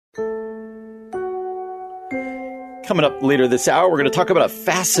Coming up later this hour, we're going to talk about a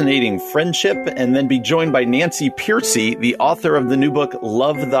fascinating friendship and then be joined by Nancy Pearcey, the author of the new book,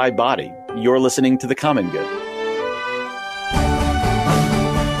 Love Thy Body. You're listening to The Common Good.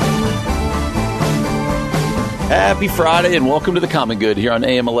 Happy Friday and welcome to The Common Good here on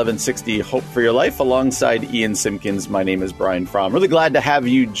AM 1160, Hope for Your Life, alongside Ian Simpkins. My name is Brian Fromm. Really glad to have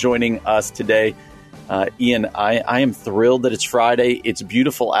you joining us today. Ian, I am thrilled that it's Friday. It's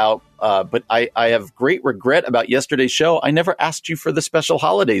beautiful out, but I have great regret about yesterday's show. I never asked you for the special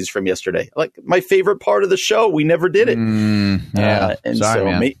holidays from yesterday. Like my favorite part of the show, we never did it.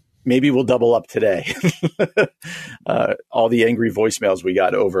 Maybe we'll double up today. All the angry voicemails we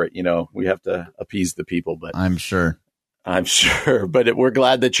got over it, we have to appease the people. But I'm sure. But we're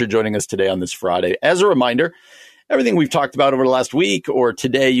glad that you're joining us today on this Friday. As a reminder, everything we've talked about over the last week or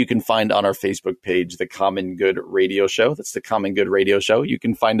today, you can find on our Facebook page, The Common Good Radio Show. That's The Common Good Radio Show. You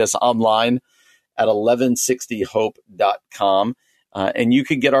can find us online at 1160hope.com. And you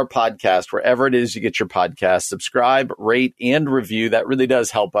can get our podcast wherever it is you get your podcast. Subscribe, rate, and review. That really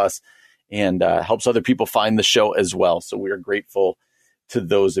does help us and helps other people find the show as well. So we are grateful to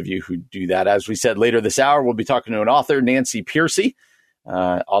those of you who do that. As we said, later this hour, we'll be talking to an author, Nancy Pearcey,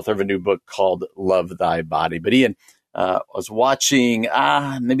 author of a new book called Love Thy Body. But Ian, I was watching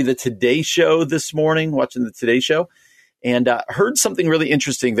maybe the Today Show this morning, and heard something really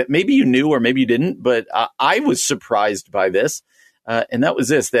interesting that maybe you knew or maybe you didn't, but I was surprised by this. And that was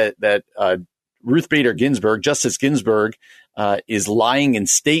that Ruth Bader Ginsburg, Justice Ginsburg, is lying in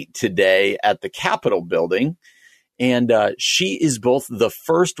state today at the Capitol building. And she is both the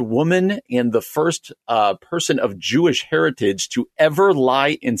first woman and the first person of Jewish heritage to ever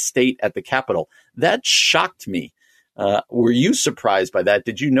lie in state at the Capitol. That shocked me. Were you surprised by that?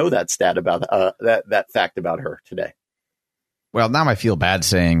 Did you know that stat about that fact about her today? Well, now I feel bad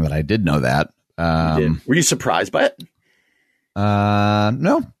saying that I did know that. You did. Were you surprised by it?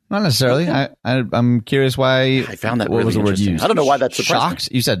 No, not necessarily. Okay. I'm curious why. I found that what really was the word interesting. used? I don't know why that's surprising. Shocked?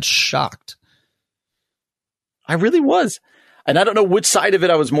 You said shocked. I really was. And I don't know which side of it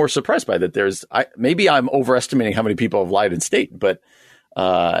I was more surprised by. That maybe I'm overestimating how many people have lied in state, but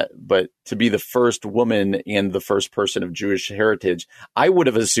to be the first woman and the first person of Jewish heritage, I would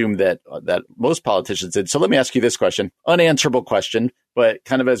have assumed that most politicians did. So let me ask you this question, unanswerable question, but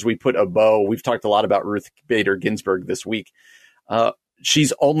kind of as we put a bow, we've talked a lot about Ruth Bader Ginsburg this week.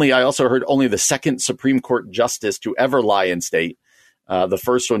 She's I also heard only the second Supreme Court justice to ever lie in state. The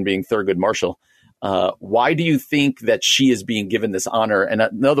first one being Thurgood Marshall. Why do you think that she is being given this honor? And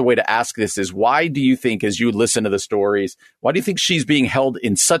another way to ask this is, why do you think, as you listen to the stories, why do you think she's being held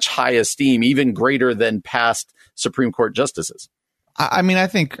in such high esteem, even greater than past Supreme Court justices? I mean, I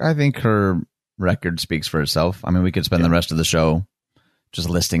think her record speaks for itself. I mean, we could spend the rest of the show just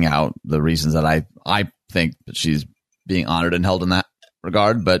listing out the reasons that I think that she's being honored and held in that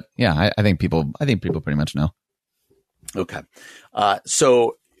regard. But yeah, I think people pretty much know. Okay.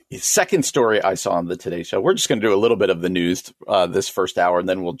 So second story I saw on the Today Show, we're just going to do a little bit of the news this first hour, and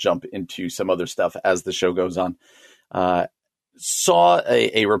then we'll jump into some other stuff as the show goes on. Saw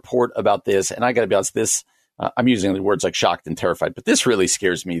a report about this, and I got to be honest, I'm using the words like shocked and terrified, but this really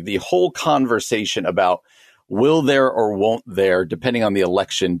scares me. The whole conversation about will there or won't there, depending on the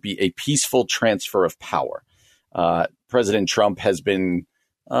election, be a peaceful transfer of power. President Trump has been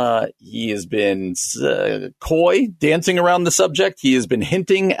coy, dancing around the subject. He has been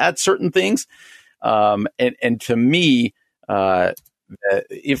hinting at certain things. And to me,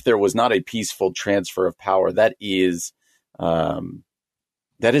 if there was not a peaceful transfer of power, that is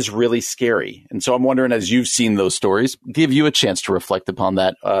really scary. And so I'm wondering, as you've seen those stories, give you a chance to reflect upon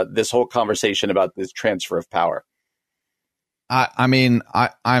that, this whole conversation about this transfer of power.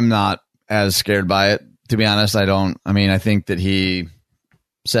 I'm not as scared by it, to be honest. I think that he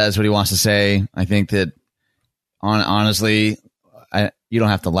says what he wants to say. I think that honestly, you don't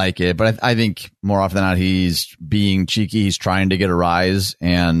have to like it, but I think more often than not, he's being cheeky. He's trying to get a rise,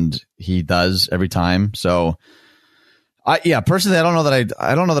 and he does every time. So personally, I don't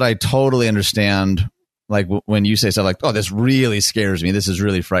know that I totally understand. Like when you say stuff like, "Oh, this really scares me. This is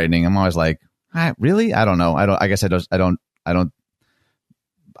really frightening." I'm always like, "Really? I don't know. I guess I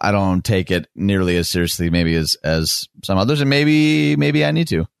don't take it nearly as seriously, maybe as some others, and maybe I need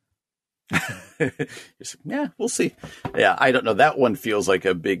to." Yeah, we'll see. Yeah, I don't know. That one feels like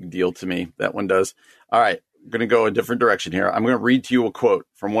a big deal to me. That one does. All right, I'm going to go a different direction here. I'm going to read to you a quote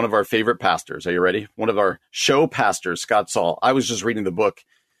from one of our favorite pastors. Are you ready? One of our show pastors, Scott Saul. I was just reading the book,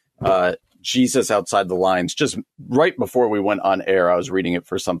 Jesus Outside the Lines, just right before we went on air. I was reading it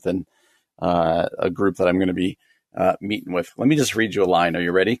for something, a group that I'm going to be meeting with. Let me just read you a line. Are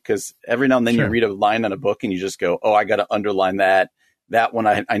you ready? Because every now and then Sure. you read a line on a book and you just go, oh, I got to underline that. That one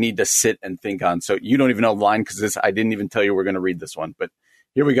I need to sit and think on. So you don't even know the line because I didn't even tell you we're going to read this one. But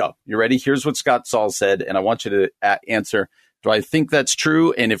here we go. You ready? Here's what Scott Saul said, and I want you to answer. Do I think that's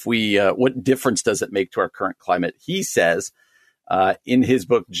true? And if we, what difference does it make to our current climate? He says in his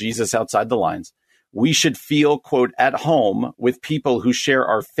book, Jesus Outside the Lines, we should feel, quote, at home with people who share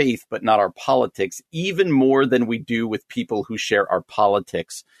our faith, but not our politics, even more than we do with people who share our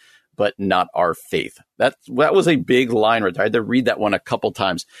politics, but not our faith. That was a big line right there. I had to read that one a couple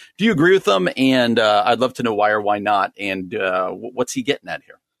times. Do you agree with them? And I'd love to know why or why not. And what's he getting at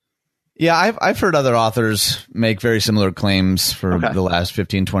here? Yeah, I've heard other authors make very similar claims for the last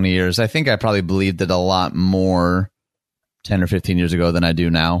 15, 20 years. I think I probably believed it a lot more 10 or 15 years ago than I do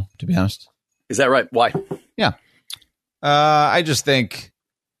now, to be honest. Is that right? Why? Yeah. I just think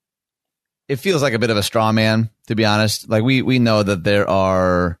it feels like a bit of a straw man, to be honest. Like we know that there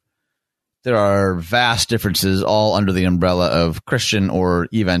are vast differences all under the umbrella of Christian or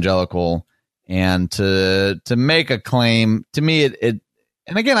evangelical. And to make a claim, to me, it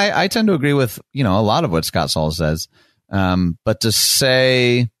and again, I tend to agree with, a lot of what Scott Saul says. But to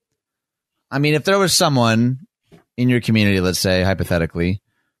say, I mean, if there was someone in your community, let's say hypothetically,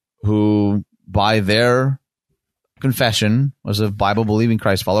 who by their confession was a Bible believing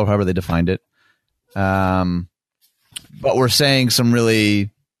Christ follower, however they defined it, but we're saying some really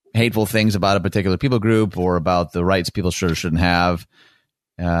hateful things about a particular people group or about the rights people should or shouldn't have,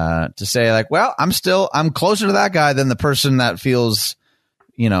 to say like, well, I'm closer to that guy than the person that feels,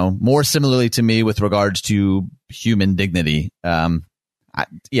 more similarly to me with regards to human dignity. To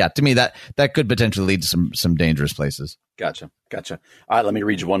me that could potentially lead to some dangerous places. Gotcha. All right, let me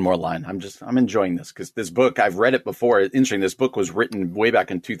read you one more line. I'm enjoying this because this book, I've read it before. Interesting. This book was written way back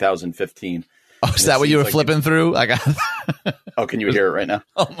in 2015. Oh, is that what you were flipping through? Oh, can you hear it right now?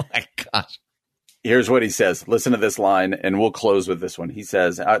 Oh my gosh. Here's what he says. Listen to this line, and we'll close with this one. He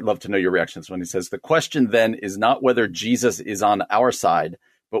says, I'd love to know your reaction to this one. He says, the question then is not whether Jesus is on our side,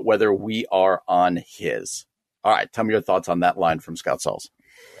 but whether we are on his. All right, tell me your thoughts on that line from Scott Sauls.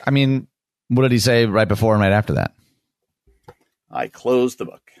 I mean, what did he say right before and right after that? I closed the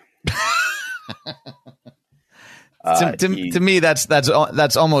book. To me,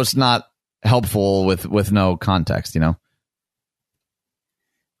 that's almost not helpful with no context,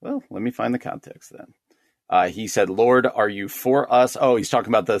 Well, let me find the context then. He said, Lord, are you for us? Oh, he's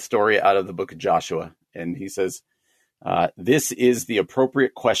talking about the story out of the book of Joshua. And he says, this is the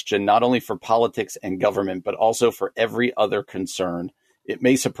appropriate question, not only for politics and government, but also for every other concern. It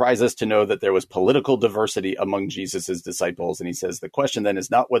may surprise us to know that there was political diversity among Jesus's disciples. And he says, the question then is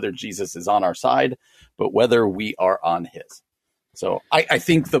not whether Jesus is on our side, but whether we are on his. So I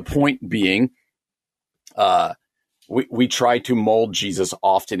think the point being, we try to mold Jesus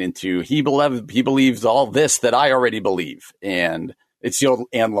often into, he believes all this that I already believe. And it's the old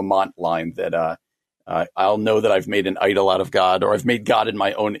Anne Lamott line that I'll know that I've made an idol out of God, or I've made God in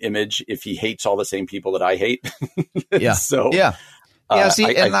my own image if he hates all the same people that I hate. Yeah. So yeah. See,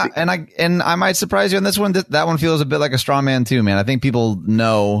 I might surprise you on this one. That one feels a bit like a straw man too, man. I think people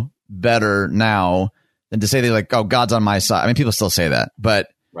know better now than to say they're like, oh, God's on my side. I mean, people still say that, but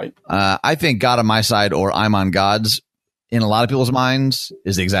right. I think God on my side or I'm on God's in a lot of people's minds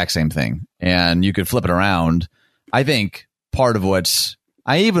is the exact same thing. And you could flip it around. I think part of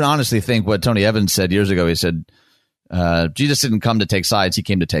I even honestly think what Tony Evans said years ago, he said, Jesus didn't come to take sides. He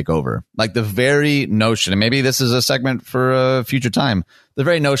came to take over. Like the very notion, and maybe this is a segment for a future time, the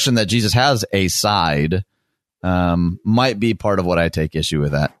very notion that Jesus has a side might be part of what I take issue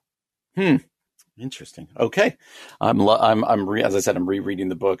with that. Interesting. Okay. As I said, I'm rereading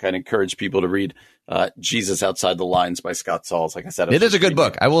the book. I'd encourage people to read Jesus Outside the Lines by Scott Sauls. Like I said, it is a good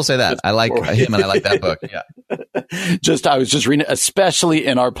book. I will say that. I like him and I like that book. Yeah. I was just reading, especially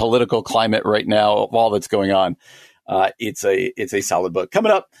in our political climate right now, of all that's going on. It's a solid book.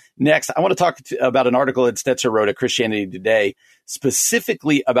 Coming up next, I want to talk about an article that Stetzer wrote at Christianity Today,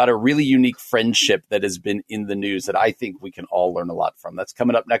 specifically about a really unique friendship that has been in the news that I think we can all learn a lot from. That's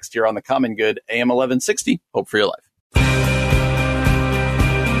coming up next here on The Common Good, AM 1160. Hope for your life.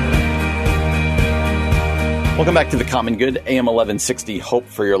 Welcome back to The Common Good, AM 1160, Hope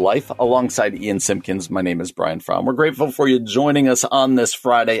for Your Life. Alongside Ian Simpkins, my name is Brian Fromm. We're grateful for you joining us on this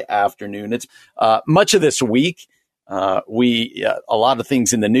Friday afternoon. It's much of this week. A lot of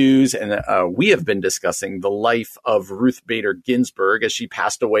things in the news, and we have been discussing the life of Ruth Bader Ginsburg as she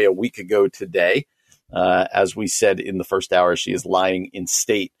passed away a week ago today. As we said in the first hour, she is lying in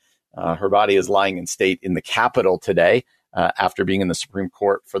state. Her body is lying in state in the Capitol today after being in the Supreme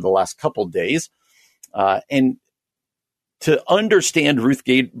Court for the last couple days. And to understand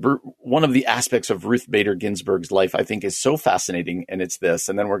one of the aspects of Ruth Bader Ginsburg's life, I think, is so fascinating. And it's this.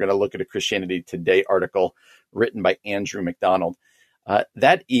 And then we're going to look at a Christianity Today article written by Andrew McDonald.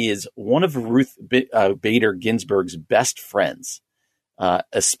 That is one of Ruth Bader Ginsburg's best friends,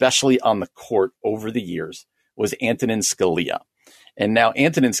 especially on the court over the years, was Antonin Scalia. And now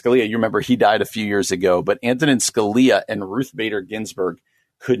Antonin Scalia, you remember he died a few years ago, but Antonin Scalia and Ruth Bader Ginsburg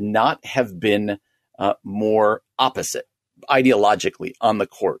could not have been more opposite ideologically on the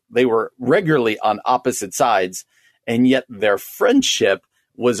court. They were regularly on opposite sides, and yet their friendship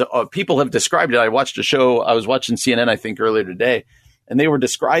was, people have described it. I watched a show, I was watching CNN, I think earlier today, and they were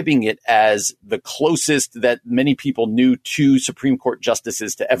describing it as the closest that many people knew to Supreme Court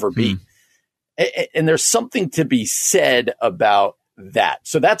justices to ever be. And there's something to be said about that.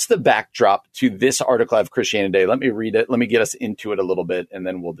 So that's the backdrop to this article of Christianity Today. Let me read it. Let me get us into it a little bit, and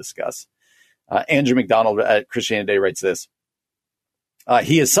then we'll discuss. Andrew McDonald at Christianity Today writes this.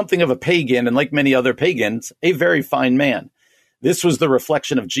 He is something of a pagan, and like many other pagans, a very fine man. This was the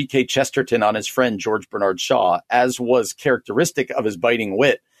reflection of G.K. Chesterton on his friend George Bernard Shaw, as was characteristic of his biting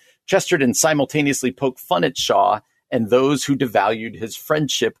wit. Chesterton simultaneously poked fun at Shaw and those who devalued his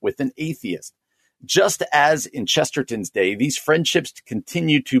friendship with an atheist. Just as in Chesterton's day, these friendships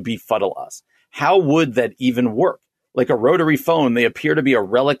continue to befuddle us. How would that even work? Like a rotary phone, they appear to be a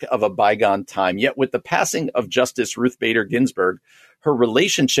relic of a bygone time. Yet with the passing of Justice Ruth Bader Ginsburg, her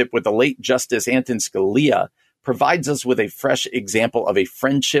relationship with the late Justice Antonin Scalia provides us with a fresh example of a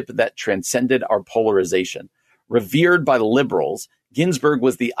friendship that transcended our polarization. Revered by liberals, Ginsburg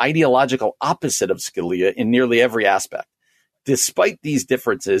was the ideological opposite of Scalia in nearly every aspect. Despite these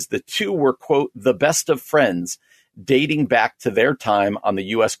differences, the two were, quote, the best of friends, dating back to their time on the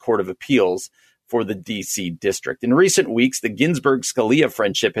U.S. Court of Appeals for the D.C. District. In recent weeks, the Ginsburg-Scalia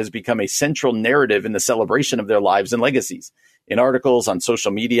friendship has become a central narrative in the celebration of their lives and legacies. In articles, on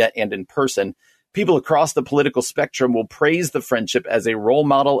social media, and in person, people across the political spectrum will praise the friendship as a role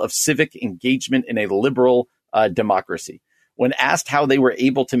model of civic engagement in a liberal democracy. When asked how they were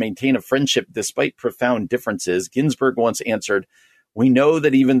able to maintain a friendship despite profound differences, Ginsburg once answered, "We know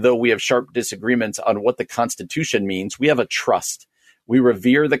that even though we have sharp disagreements on what the Constitution means, we have a trust. We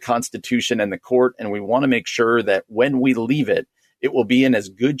revere the Constitution and the court, and we want to make sure that when we leave it, it will be in as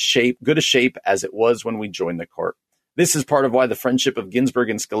good a shape as it was when we joined the court." This is part of why the friendship of Ginsburg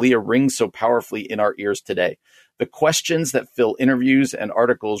and Scalia rings so powerfully in our ears today. The questions that fill interviews and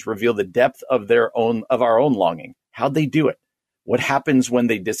articles reveal the depth of our own longing. How'd they do it? What happens when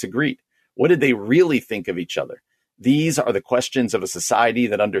they disagreed? What did they really think of each other? These are the questions of a society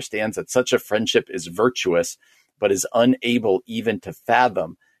that understands that such a friendship is virtuous, but is unable even to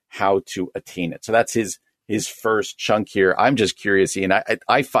fathom how to attain it. So that's his first chunk here. I'm just curious, Ian.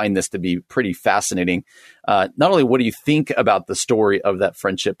 I find this to be pretty fascinating. Not only what do you think about the story of that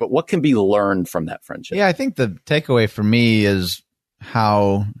friendship, but what can be learned from that friendship? Yeah, I think the takeaway for me is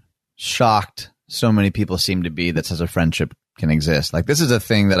how shocked so many people seem to be that such a friendship can exist. Like, this is a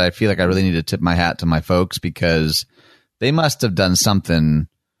thing that I feel like I really need to tip my hat to my folks, because they must have done something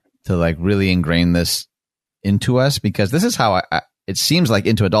to like really ingrain this into us, because this is how it seems like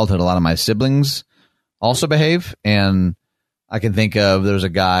into adulthood a lot of my siblings also behave. And I can think of, there's a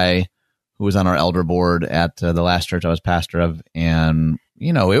guy who was on our elder board at the last church I was pastor of, and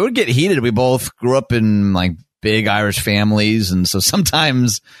you know, it would get heated. We both grew up in like big Irish families, and so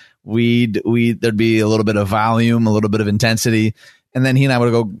sometimes there'd be a little bit of volume, a little bit of intensity, and then he and I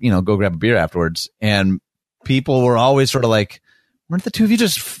would go grab a beer afterwards, and people were always sort of like, weren't the two of you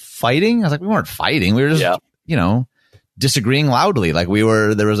just fighting? I was like, we weren't fighting. We were just, disagreeing loudly. Like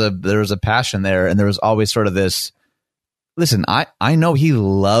there was a passion there, and there was always sort of this, listen, I know he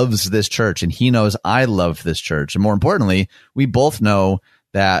loves this church, and he knows I love this church. And more importantly, we both know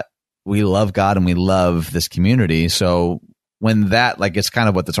that we love God and we love this community. So when that, like, it's kind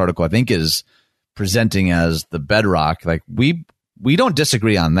of what this article I think is presenting as the bedrock, like we don't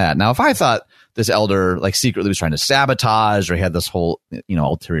disagree on that. Now, if I thought this elder like secretly was trying to sabotage, or he had this whole,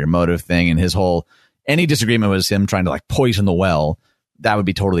 ulterior motive thing, and any disagreement was him trying to like poison the well, that would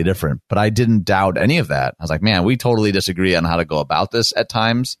be totally different. But I didn't doubt any of that. I was like, man, we totally disagree on how to go about this at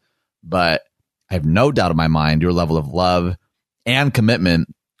times, but I have no doubt in my mind your level of love and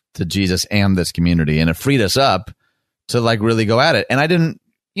commitment to Jesus and this community. And it freed us up to like really go at it. And I didn't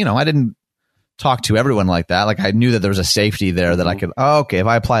talk to everyone like that. Like, I knew that there was a safety there that I could, okay, if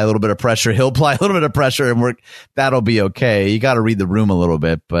I apply a little bit of pressure, he'll apply a little bit of pressure, and that'll be okay. You got to read the room a little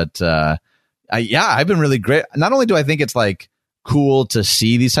bit. But I've been really great. Not only do I think it's like cool to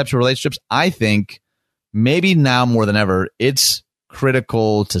see these types of relationships, I think maybe now more than ever, it's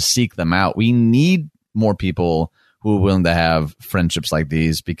critical to seek them out. We need more people who are willing to have friendships like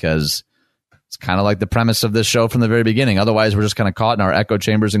these, because it's kind of like the premise of this show from the very beginning. Otherwise, we're just kind of caught in our echo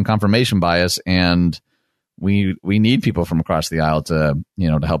chambers and confirmation bias, and we need people from across the aisle to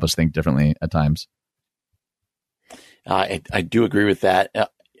help us think differently at times. I do agree with that.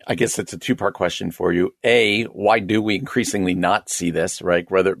 I guess it's a two-part question for you. A, why do we increasingly not see this, right?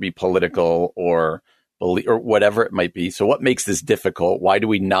 Whether it be political or whatever it might be. So what makes this difficult? Why do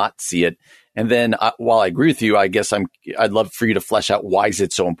we not see it? And then while I agree with you, I guess I'd love for you to flesh out, why is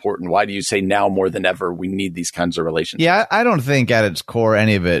it so important? Why do you say now more than ever we need these kinds of relationships? Yeah, I don't think at its core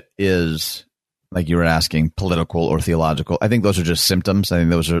any of it is, like you were asking, political or theological. I think those are just symptoms. I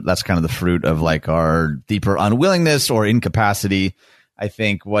think that's kind of the fruit of like our deeper unwillingness or incapacity. I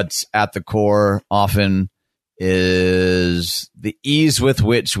think what's at the core often is the ease with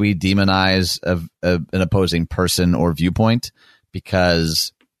which we demonize an opposing person or viewpoint,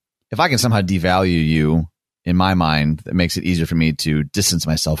 because if I can somehow devalue you in my mind, that makes it easier for me to distance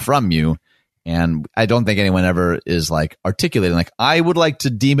myself from you. And I don't think anyone ever is like articulating like, I would like to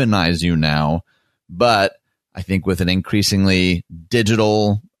demonize you now. But I think with an increasingly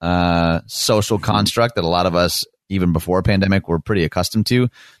digital social construct that a lot of us, even before pandemic, were pretty accustomed to,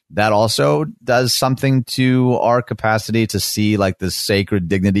 that also does something to our capacity to see like the sacred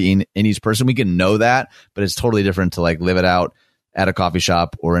dignity in each person. We can know that, but it's totally different to like live it out at a coffee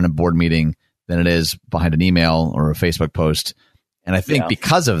shop or in a board meeting than it is behind an email or a Facebook post. And I think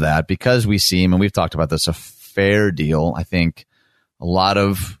because of that, because we seem, and we've talked about this a fair deal, I think a lot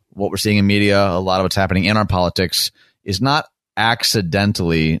of what we're seeing in media, a lot of what's happening in our politics is not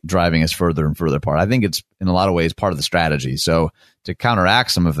accidentally driving us further and further apart. I think it's in a lot of ways part of the strategy. So to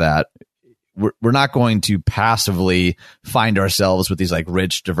counteract some of that, we're not going to passively find ourselves with these like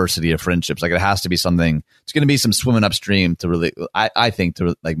rich diversity of friendships. Like it has to be something, it's going to be some swimming upstream to really, I think,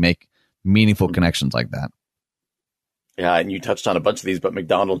 to like make meaningful connections like that. Yeah. And you touched on a bunch of these, but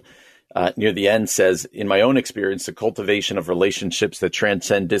McDonald near the end says, in my own experience, the cultivation of relationships that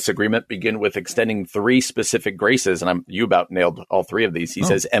transcend disagreement begin with extending 3 specific graces. And you about nailed all 3 of these. He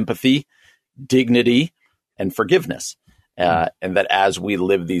says empathy, dignity, and forgiveness. And that as we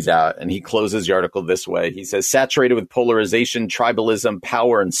live these out, and he closes the article this way, he says, saturated with polarization, tribalism,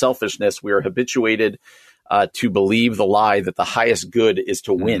 power, and selfishness, we are habituated to believe the lie that the highest good is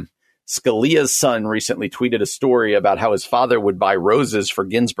to win. Scalia's son recently tweeted a story about how his father would buy roses for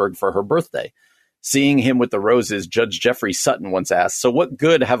Ginsburg for her birthday. Seeing him with the roses, Judge Jeffrey Sutton once asked, so what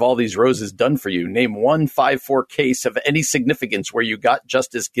good have all these roses done for you? Name one 5-4 case of any significance where you got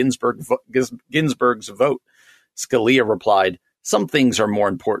Justice Ginsburg's vote. Scalia replied, some things are more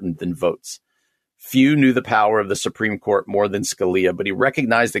important than votes. Few knew the power of the Supreme Court more than Scalia, but he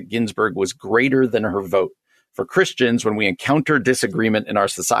recognized that Ginsburg was greater than her vote. For Christians, when we encounter disagreement in our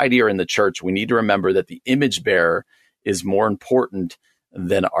society or in the church, we need to remember that the image bearer is more important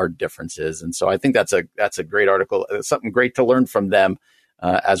than our differences. And so I think that's a great article, something great to learn from them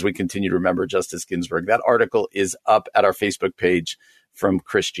as we continue to remember Justice Ginsburg. That article is up at our Facebook page from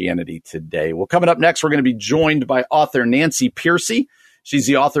Christianity Today. Well, coming up next, we're going to be joined by author Nancy Pearcey. She's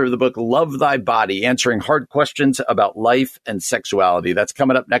the author of the book, Love Thy Body, answering hard questions about life and sexuality. That's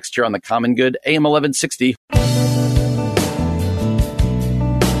coming up next here on The Common Good, AM 1160.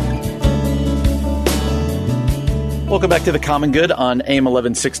 Welcome back to The Common Good on AM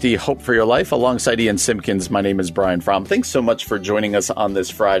 1160, Hope for Your Life. Alongside Ian Simpkins, my name is Brian Fromm. Thanks so much for joining us on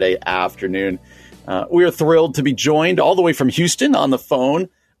this Friday afternoon. We are thrilled to be joined all the way from Houston on the phone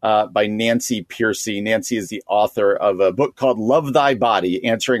by Nancy Pearcey. Nancy is the author of a book called Love Thy Body,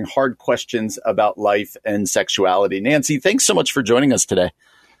 answering hard questions about life and sexuality. Nancy, thanks so much for joining us today.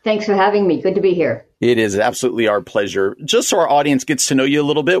 Thanks for having me. Good to be here. It is absolutely our pleasure. Just so our audience gets to know you a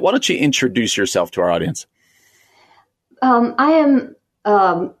little bit, why don't you introduce yourself to our audience? I am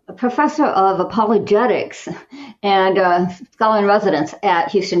a professor of apologetics and scholar in residence at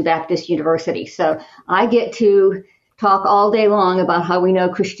Houston Baptist University. So I get to talk all day long about how we know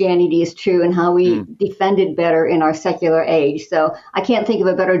Christianity is true and how we defend it better in our secular age. So I can't think of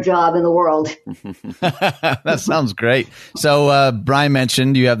a better job in the world. That sounds great. So Brian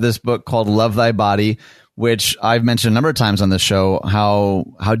mentioned you have this book called Love Thy Body, which I've mentioned a number of times on this show,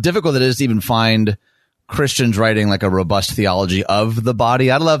 how difficult it is to even find Christians writing like a robust theology of the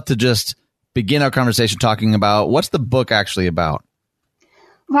body. I'd love to just begin our conversation talking about what's the book actually about.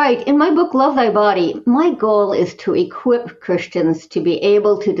 Right. In my book, Love Thy Body, my goal is to equip Christians to be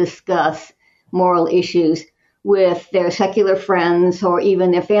able to discuss moral issues with their secular friends or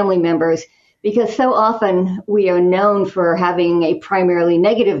even their family members, because so often we are known for having a primarily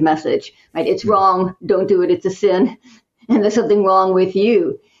negative message, right? It's wrong. Don't do it. It's a sin. And there's something wrong with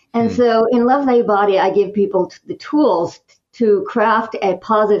you. And so in Love Thy Body, I give people the tools to craft a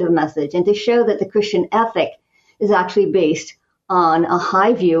positive message and to show that the Christian ethic is actually based on a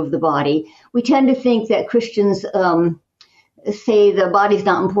high view of the body. We tend to think that Christians say the body's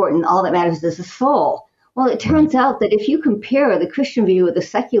not important, all that matters is the soul. Well, it turns out that if you compare the Christian view with the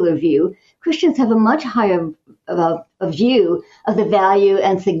secular view, Christians have a much higher a view of the value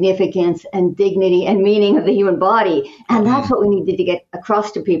and significance and dignity and meaning of the human body. And that's what we need to get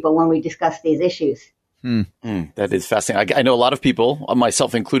across to people when we discuss these issues. That is fascinating. I know a lot of people,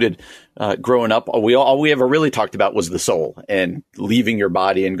 myself included, growing up, all we ever really talked about was the soul and leaving your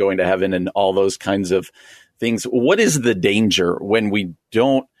body and going to heaven and all those kinds of things. What is the danger when we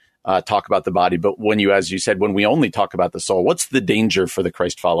don't talk about the body, but when you, as you said, when we only talk about the soul? What's the danger for the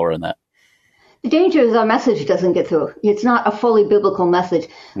Christ follower in that? The danger is our message doesn't get through. It's not a fully biblical message.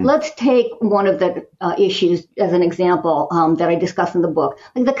 Let's take one of the issues as an example that I discuss in the book.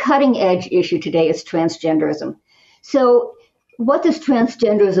 Like the cutting edge issue today is transgenderism. So what does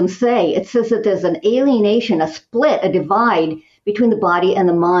transgenderism say? It says that there's an alienation, a split, a divide between the body and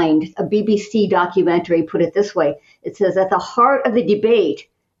the mind. A BBC documentary put it this way. It says at the heart of the debate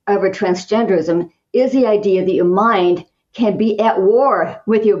over transgenderism is the idea that your mind can be at war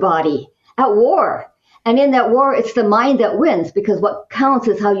with your body. At war. And in that war, it's the mind that wins because what counts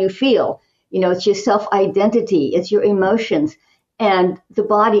is how you feel. It's your self-identity, it's your emotions, and the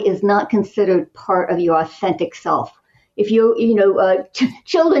body is not considered part of your authentic self. If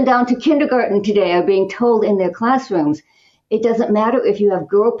children down to kindergarten today are being told in their classrooms, it doesn't matter if you have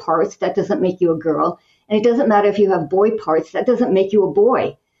girl parts, that doesn't make you a girl. And it doesn't matter if you have boy parts, that doesn't make you a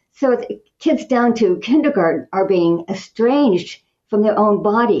boy. So kids down to kindergarten are being estranged from their own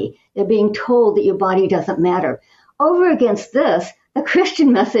body. They're being told that your body doesn't matter. Over against this, the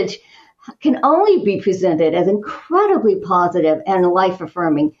Christian message can only be presented as incredibly positive and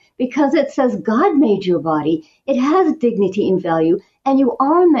life-affirming because it says God made your body, it has dignity and value, and you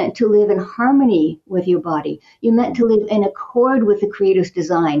are meant to live in harmony with your body. You're meant to live in accord with the Creator's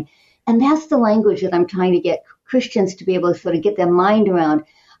design. And that's the language that I'm trying to get Christians to be able to sort of get their mind around,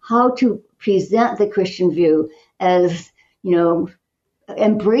 how to present the Christian view as,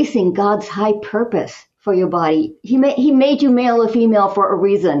 embracing God's high purpose for your body. He made you male or female for a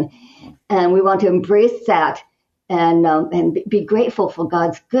reason. And we want to embrace that and be grateful for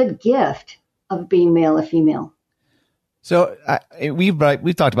God's good gift of being male or female. So we've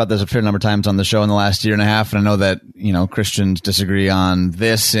talked about this a fair number of times on the show in the last year and a half, and I know that Christians disagree on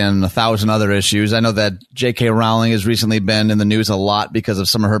this and 1,000 other issues. I know that J.K. Rowling has recently been in the news a lot because of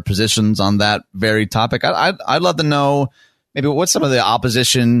some of her positions on that very topic. I'd love to know maybe what's some of the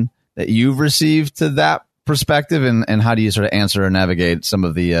opposition that you've received to that perspective, and how do you sort of answer or navigate some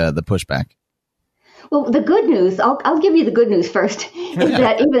of the pushback? Well, the good news, I'll give you the good news first, is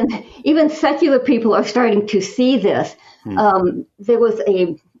that even secular people are starting to see this. There was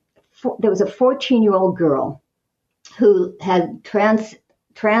a 14-year-old girl who had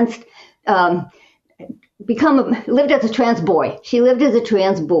lived as a trans boy. She lived as a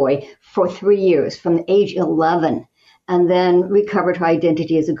trans boy for 3 years, from age 11, and then recovered her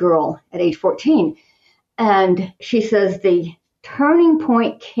identity as a girl at age 14. And she says the turning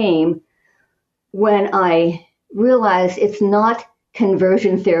point came when I realized it's not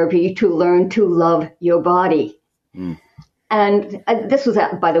conversion therapy to learn to love your body. And this was,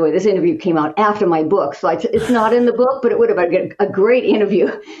 by the way, this interview came out after my book, so it's not in the book, but it would have been a great interview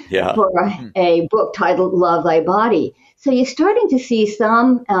for a book titled Love Thy Body. So you're starting to see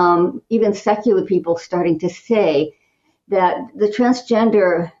some, even secular people starting to say that the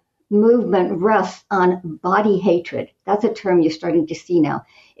transgender movement rests on body hatred. That's a term you're starting to see now.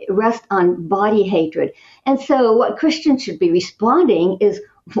 It rests on body hatred. And so what Christians should be responding is,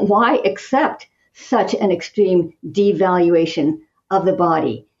 why accept such an extreme devaluation of the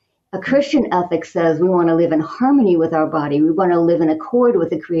body? A Christian ethic says we want to live in harmony with our body. We want to live in accord with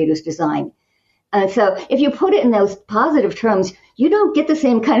the Creator's design. And so if you put it in those positive terms, you don't get the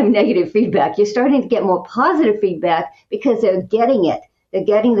same kind of negative feedback. You're starting to get more positive feedback because they're getting it. They're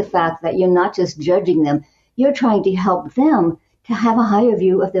getting the fact that you're not just judging them. You're trying to help them to have a higher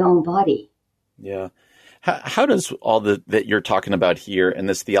view of their own body. Yeah. How does all that you're talking about here and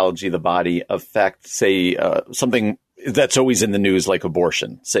this theology of the body affect, say, something that's always in the news like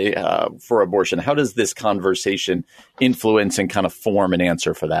abortion, say, for abortion? How does this conversation influence and kind of form an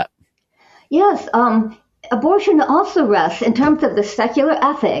answer for that? Yes. Abortion also rests, in terms of the secular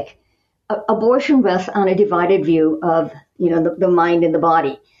ethic, abortion rests on a divided view of, the mind and the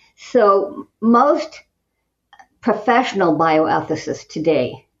body. So most professional bioethicists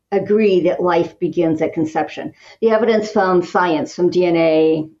today agree that life begins at conception. The evidence from science, from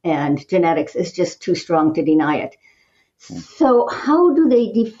DNA and genetics, is just too strong to deny it. So how do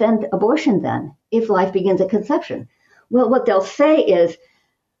they defend abortion then, if life begins at conception? Well, what they'll say is,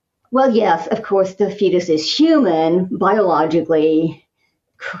 well, yes, of course, the fetus is human, biologically,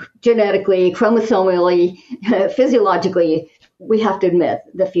 genetically, chromosomally, physiologically. We have to admit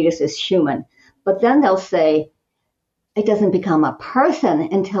the fetus is human. But then they'll say, it doesn't become a person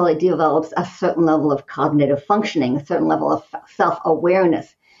until it develops a certain level of cognitive functioning, a certain level of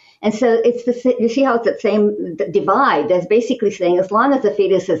self-awareness. And so you see how it's the same divide. That's basically saying as long as the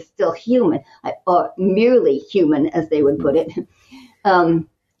fetus is still human, or merely human, as they would put it,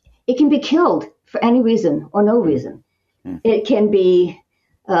 it can be killed for any reason or no reason. It can be,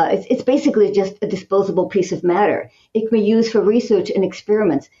 it's basically just a disposable piece of matter. It can be used for research and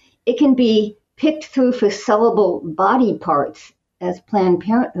experiments. It can be picked through for sellable body parts, as Planned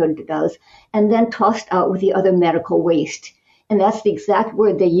Parenthood does, and then tossed out with the other medical waste. And that's the exact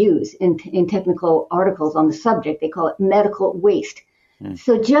word they use in technical articles on the subject. They call it medical waste.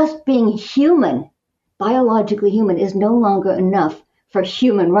 So just being human, biologically human, is no longer enough for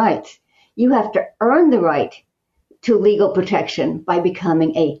human rights. You have to earn the right to legal protection by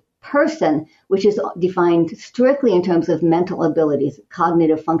becoming a person, which is defined strictly in terms of mental abilities,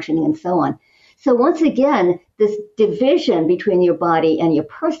 cognitive functioning, and so on. So once again, this division between your body and your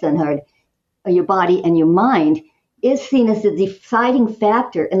personhood, or your body and your mind, is seen as the deciding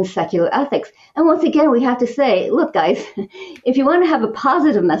factor in secular ethics. And once again, we have to say, look, guys, if you want to have a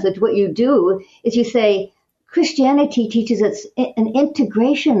positive message, what you do is you say, Christianity teaches us an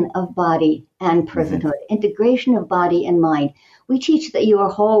integration of body and personhood, integration of body and mind. We teach that you're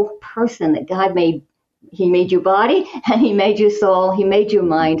a whole person, that God He made your body, and He made your soul, He made your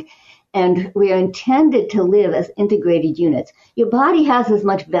mind. And we are intended to live as integrated units. Your body has as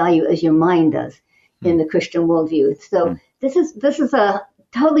much value as your mind does in the Christian worldview. So this is a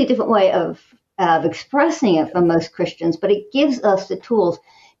totally different way of expressing it for most Christians, but it gives us the tools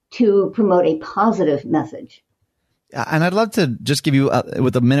to promote a positive message. And I'd love to just give you,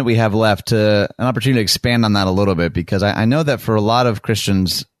 with the minute we have left, an opportunity to expand on that a little bit, because I know that for a lot of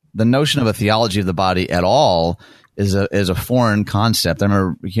Christians, the notion of a theology of the body at all is a foreign concept. I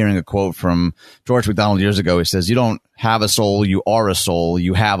remember hearing a quote from George MacDonald years ago. He says, "You don't have a soul, you are a soul,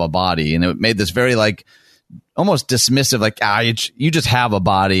 you have a body." And it made this very almost dismissive, you just have a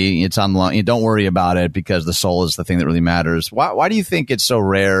body, it's on loan, you don't worry about it because the soul is the thing that really matters. Why do you think it's so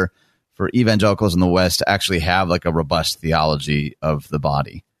rare for evangelicals in the West to actually have a robust theology of the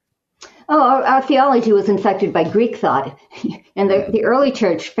body? Oh, our theology was infected by Greek thought. And the early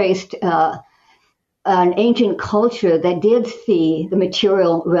church faced an ancient culture that did see the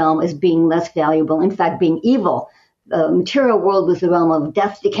material realm as being less valuable, in fact, being evil. The material world was the realm of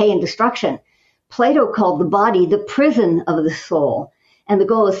death, decay, and destruction. Plato called the body the prison of the soul, and the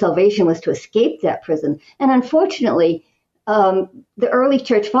goal of salvation was to escape that prison. And unfortunately, the early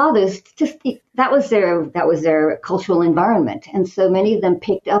church fathers that was their cultural environment, and so many of them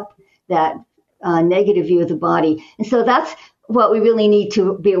picked up that negative view of the body. And so that's what we really need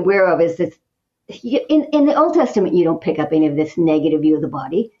to be aware of, is that in the Old Testament, you don't pick up any of this negative view of the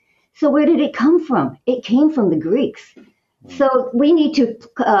body. So where did it come from? It came from the Greeks. So we need to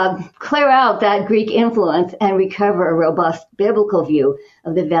clear out that Greek influence and recover a robust biblical view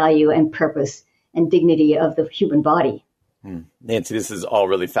of the value and purpose and dignity of the human body. Nancy, this is all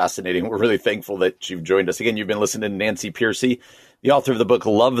really fascinating. We're really thankful that you've joined us. Again, you've been listening to Nancy Pearcey, the author of the book,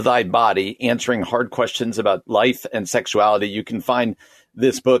 Love Thy Body, Answering Hard Questions About Life and Sexuality. You can find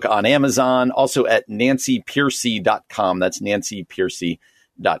this book on Amazon, also at nancypearcey.com. That's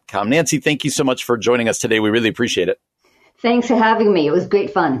nancypearcey.com. Nancy, thank you so much for joining us today. We really appreciate it. Thanks for having me. It was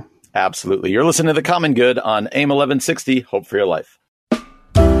great fun. Absolutely. You're listening to The Common Good on AM 1160. Hope for your life.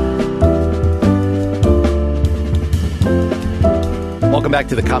 Welcome back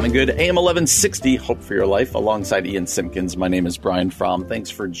to The Common Good, AM 1160, Hope for Your Life, alongside Ian Simpkins. My name is Brian Fromm.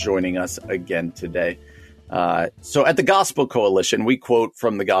 Thanks for joining us again today. So at the Gospel Coalition, we quote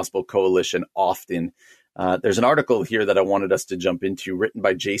from the Gospel Coalition often. There's an article here that I wanted us to jump into, written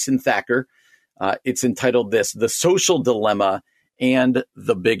by Jason Thacker. It's entitled The Social Dilemma and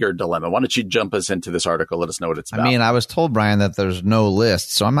the Bigger Dilemma. Why don't you jump us into this article? Let us know what it's about. I mean, I was told, Brian, that there's no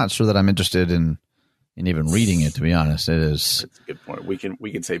list, so I'm not sure that I'm interested in even reading it, to be honest. That's a good point. We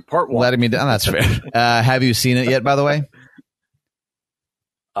can say part one. Letting me down, that's fair. Have you seen it yet, by the way?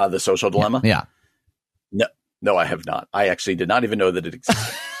 The Social Dilemma? Yeah. No, I have not. I actually did not even know that it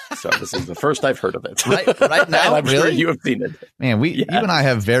existed. So this is the first I've heard of it. Right now, I'm really? sure you have seen it. Man, you and I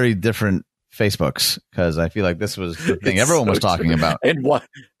have very different Facebooks, because I feel like this was the thing everyone was talking about. And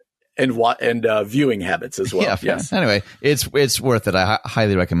and viewing habits as well. Yeah. Yes. Anyway, it's worth it. I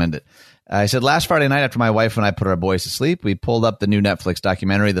highly recommend it. I said last Friday night after my wife and I put our boys to sleep, we pulled up the new Netflix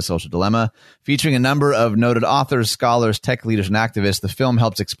documentary, The Social Dilemma, featuring a number of noted authors, scholars, tech leaders, and activists. The film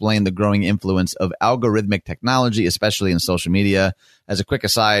helps explain the growing influence of algorithmic technology, especially in social media. As a quick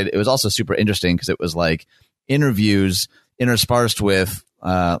aside, it was also super interesting because it was like interviews interspersed with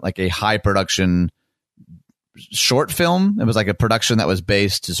like a high production short film. It was like a production that was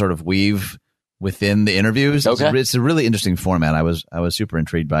based to sort of weave within the interviews. Okay. It's a really interesting format. I was super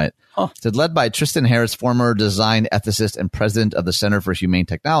intrigued by it. Huh. It's led by Tristan Harris, former design ethicist and president of the Center for Humane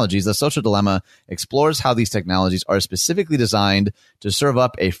Technologies. The Social Dilemma explores how these technologies are specifically designed to serve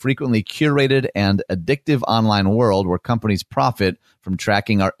up a frequently curated and addictive online world where companies profit from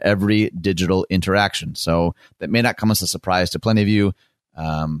tracking our every digital interaction. So that may not come as a surprise to plenty of you.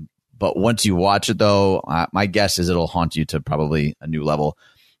 But once you watch it, though, my guess is it'll haunt you to probably a new level.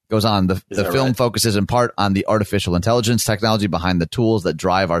 Goes on. The film right? focuses in part on the artificial intelligence technology behind the tools that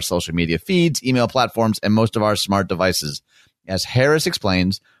drive our social media feeds, email platforms, and most of our smart devices. As Harris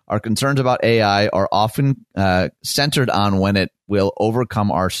explains, our concerns about AI are often centered on when it will overcome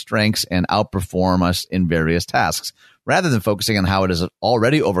our strengths and outperform us in various tasks, rather than focusing on how it has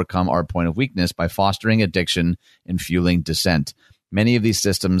already overcome our point of weakness by fostering addiction and fueling dissent. Many of these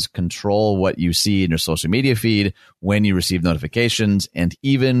systems control what you see in your social media feed, when you receive notifications, and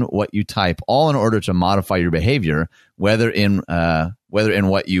even what you type, all in order to modify your behavior, whether in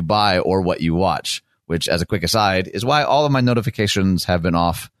what you buy or what you watch, which, as a quick aside, is why all of my notifications have been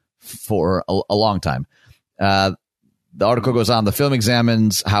off for a long time. The article goes on. The film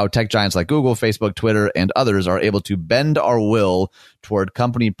examines how tech giants like Google, Facebook, Twitter, and others are able to bend our will toward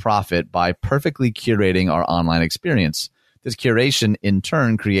company profit by perfectly curating our online experience. This curation, in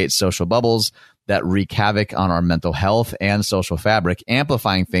turn, creates social bubbles that wreak havoc on our mental health and social fabric,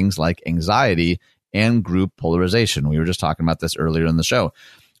 amplifying things like anxiety and group polarization. We were just talking about this earlier in the show.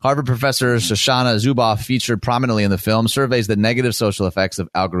 Harvard professor Shoshana Zuboff, featured prominently in the film, surveys the negative social effects of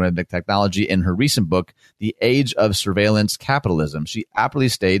algorithmic technology in her recent book, The Age of Surveillance Capitalism. She aptly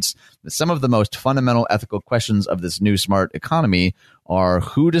states that some of the most fundamental ethical questions of this new smart economy are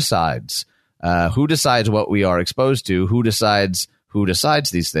who decides what we are exposed to, who decides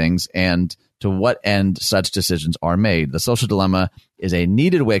these things, and to what end such decisions are made. The Social Dilemma is a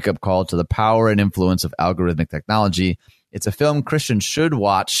needed wake-up call to the power and influence of algorithmic technology. It's a film Christians should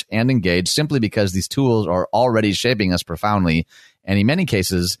watch and engage simply because these tools are already shaping us profoundly, and in many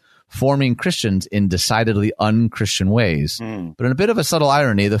cases, forming Christians in decidedly un-Christian ways. But in a bit of a subtle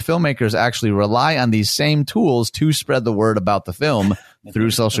irony, the filmmakers actually rely on these same tools to spread the word about the film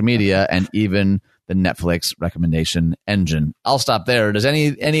through social media and even the Netflix recommendation engine. I'll stop there. Does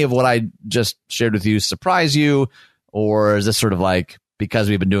any of what I just shared with you surprise you? Or is this sort of like, because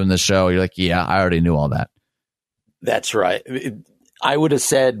we've been doing this show, you're like, yeah, I already knew all that? That's right. I would have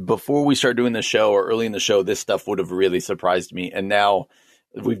said before we started doing the show or early in the show, this stuff would have really surprised me. And now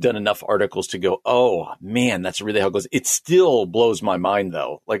we've done enough articles to go, oh man, that's really how it goes. It still blows my mind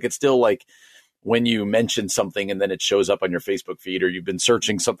though. Like it's still like when you mention something and then it shows up on your Facebook feed, or you've been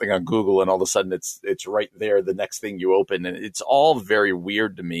searching something on Google and all of a sudden it's right there, the next thing you open, and it's all very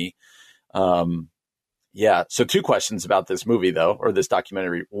weird to me. Yeah. So 2 questions about this movie though, or this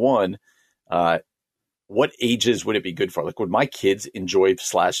documentary. One, what ages would it be good for? Like, would my kids enjoy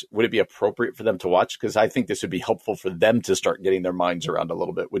 / would it be appropriate for them to watch? Because I think this would be helpful for them to start getting their minds around a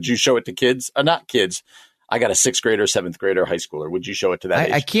little bit. Would you show it to kids? Not kids. I got a 6th grader, 7th grader, high schooler. Would you show it to that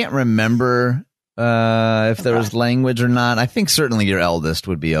age? I can't remember if there was language or not. I think certainly your eldest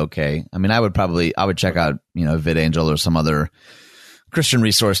would be okay. I mean, I would check out, VidAngel or some other Christian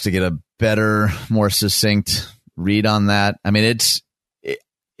resource to get a better, more succinct read on that. I mean,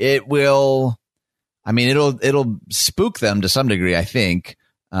 it'll spook them to some degree, I think.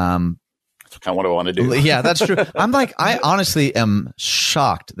 That's kind of what I want to do. Yeah, that's true. I honestly am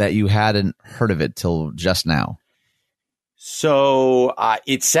shocked that you hadn't heard of it till just now. So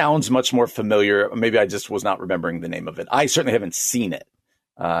it sounds much more familiar. Maybe I just was not remembering the name of it. I certainly haven't seen it,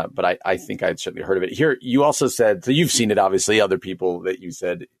 but I think I'd certainly heard of it. Here, you also said, so you've seen it, obviously. Other people that you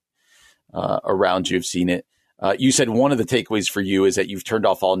said around you have seen it. You said one of the takeaways for you is that you've turned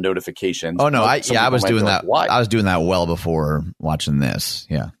off all notifications. Oh, no. I was doing that. Why? I was doing that well before watching this.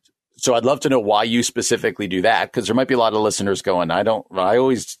 Yeah. So I'd love to know why you specifically do that, because there might be a lot of listeners going,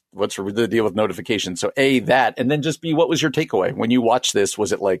 what's the deal with notifications? So A, that, and then just B, what was your takeaway? When you watched this,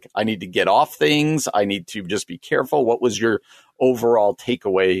 was it like, I need to get off things? I need to just be careful? What was your overall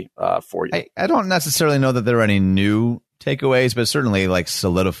takeaway for you? I don't necessarily know that there are any new takeaways, but certainly like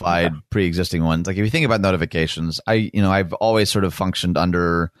solidified pre-existing ones. Like if you think about notifications, I've always sort of functioned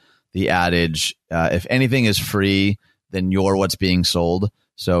under the adage, if anything is free, then you're what's being sold.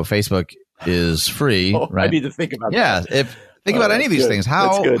 So Facebook is free, right? I need to think about that. Yeah. Think about any of these things.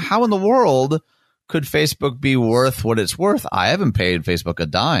 How in the world could Facebook be worth what it's worth? I haven't paid Facebook a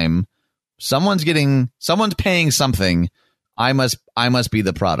dime. Someone's paying something. I must be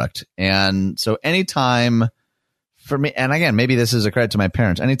the product. And so anytime for me, and again, maybe this is a credit to my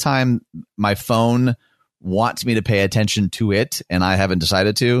parents, anytime my phone wants me to pay attention to it and I haven't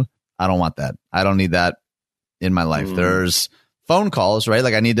decided to, I don't want that. I don't need that in my life. There's phone calls, right?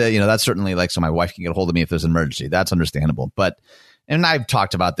 Like I need to, that's certainly like, so my wife can get a hold of me if there's an emergency. That's understandable. But, and I've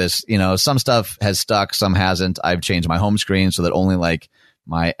talked about this, some stuff has stuck, some hasn't. I've changed my home screen so that only like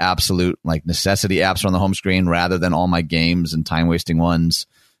my absolute like necessity apps are on the home screen rather than all my games and time wasting ones.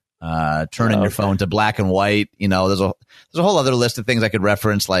 Turning your phone to black and white. There's a whole other list of things I could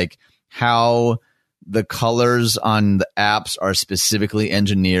reference, like how the colors on the apps are specifically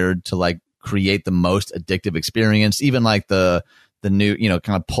engineered to like create the most addictive experience. Even like the new,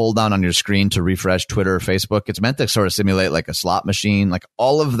 kind of pull down on your screen to refresh Twitter or Facebook. It's meant to sort of simulate like a slot machine. Like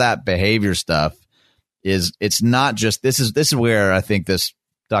all of that behavior stuff it's not just, this is where I think this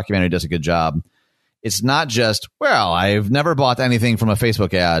documentary does a good job. It's not just, well, I've never bought anything from a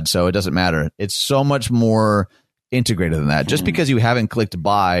Facebook ad, so it doesn't matter. It's so much more integrated than that. Just because you haven't clicked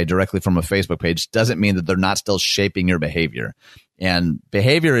buy directly from a Facebook page doesn't mean that they're not still shaping your behavior. And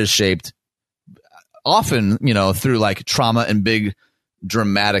behavior is shaped often, through like trauma and big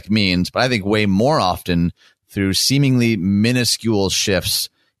dramatic means, but I think way more often through seemingly minuscule shifts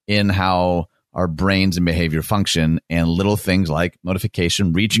in how our brains and behavior function, and little things like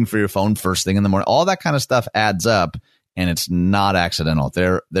notification, reaching for your phone first thing in the morning, all that kind of stuff adds up, and it's not accidental.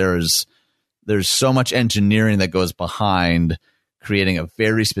 There's so much engineering that goes behind creating a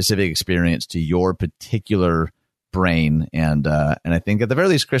very specific experience to your particular brain, and I think at the very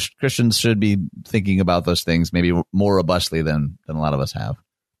least Christians should be thinking about those things maybe more robustly than a lot of us have.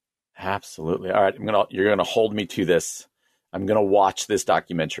 Absolutely. All right, you're gonna hold me to this. I'm going to watch this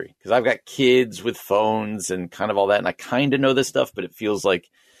documentary because I've got kids with phones and kind of all that. And I kind of know this stuff, but it feels like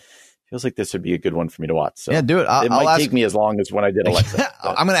this would be a good one for me to watch. So yeah, do it. It might take me as long as when I did Alexa.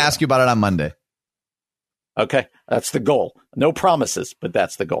 I'm going to ask you about it on Monday. Okay. That's the goal. No promises, but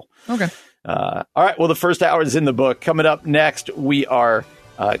that's the goal. Okay. All right. Well, the first hour is in the book. Coming up next, we are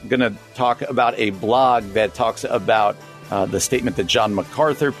going to talk about a blog that talks about the statement that John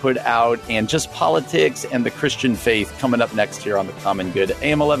MacArthur put out, and just politics and the Christian faith, coming up next here on The Common Good.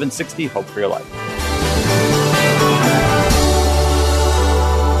 AM 1160, Hope for Your Life.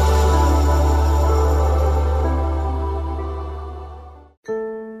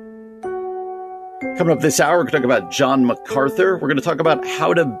 Coming up this hour, we're going to talk about John MacArthur. We're going to talk about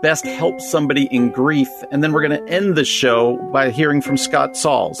how to best help somebody in grief. And then we're going to end the show by hearing from Scott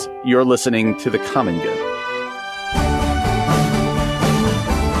Sauls. You're listening to The Common Good.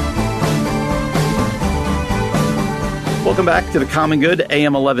 Welcome back to The Common Good,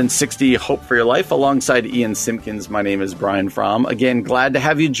 AM 1160, Hope for Your Life. Alongside Ian Simpkins, my name is Brian Fromm. Again, glad to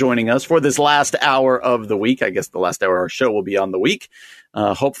have you joining us for this last hour of the week. I guess the last hour of our show will be on the week.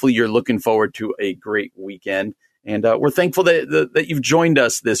 Hopefully you're looking forward to a great weekend. And we're thankful that you've joined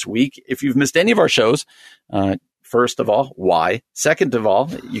us this week. If you've missed any of our shows, first of all, why? Second of all,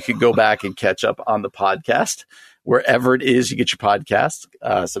 you could go back and catch up on the podcast. Wherever it is you get your podcast,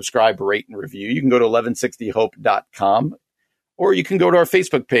 subscribe, rate, and review. You can go to 1160hope.com, or you can go to our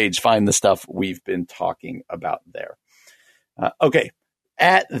Facebook page, find the stuff we've been talking about there. Okay.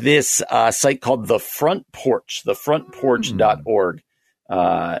 At this site called The Front Porch, thefrontporch.org,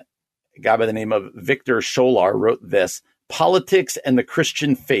 a guy by the name of Victor Scholar wrote this: Politics and the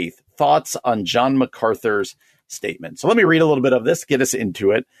Christian Faith, Thoughts on John MacArthur's Statement. So let me read a little bit of this, get us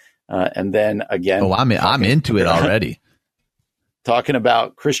into it. And then again, I'm into it already. Talking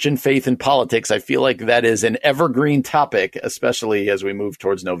about Christian faith and politics, I feel like that is an evergreen topic, especially as we move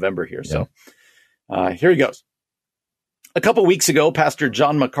towards November here. Yeah. So here he goes. A couple weeks ago, Pastor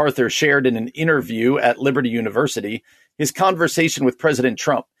John MacArthur shared in an interview at Liberty University his conversation with President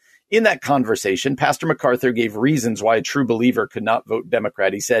Trump. In that conversation, Pastor MacArthur gave reasons why a true believer could not vote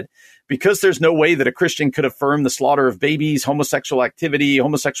Democrat. He said, because there's no way that a Christian could affirm the slaughter of babies, homosexual activity,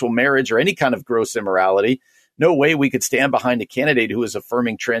 homosexual marriage, or any kind of gross immorality, no way we could stand behind a candidate who is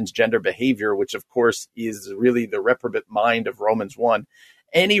affirming transgender behavior, which of course is really the reprobate mind of Romans 1.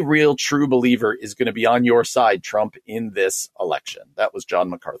 Any real true believer is going to be on your side, Trump, in this election. That was John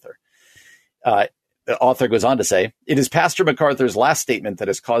MacArthur. The author goes on to say, it is Pastor MacArthur's last statement that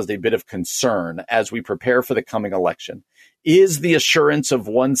has caused a bit of concern as we prepare for the coming election. Is the assurance of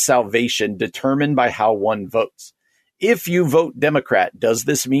one's salvation determined by how one votes? If you vote Democrat, does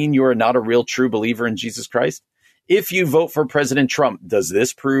this mean you are not a real true believer in Jesus Christ? If you vote for President Trump, does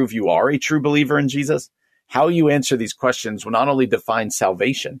this prove you are a true believer in Jesus? How you answer these questions will not only define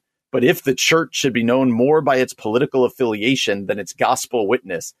salvation, but if the church should be known more by its political affiliation than its gospel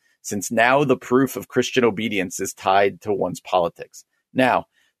witness, since now the proof of Christian obedience is tied to one's politics. Now,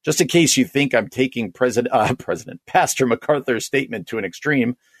 just in case you think I'm taking Pastor MacArthur's statement to an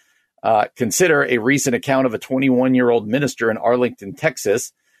extreme, consider a recent account of a 21-year-old minister in Arlington,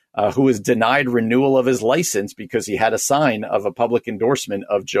 Texas, who was denied renewal of his license because he had a sign of a public endorsement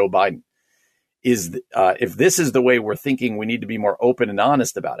of Joe Biden. If this is the way we're thinking, we need to be more open and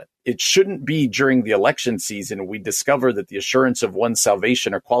honest about it. It shouldn't be during the election season we discover that the assurance of one's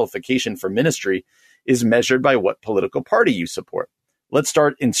salvation or qualification for ministry is measured by what political party you support. Let's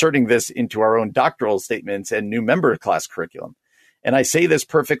start inserting this into our own doctoral statements and new member class curriculum. And I say this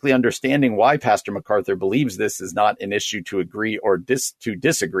perfectly understanding why Pastor MacArthur believes this is not an issue to agree or to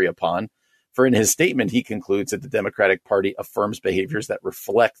disagree upon. For in his statement, he concludes that the Democratic Party affirms behaviors that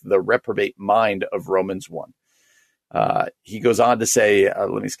reflect the reprobate mind of Romans 1. He goes on to say,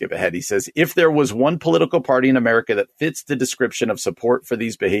 let me skip ahead. He says, if there was one political party in America that fits the description of support for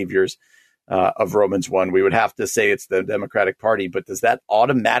these behaviors of Romans 1, we would have to say it's the Democratic Party. But does that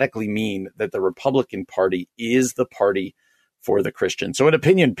automatically mean that the Republican Party is the party for the Christian? So an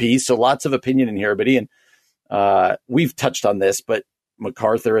opinion piece, so lots of opinion in here. But Ian, we've touched on this, but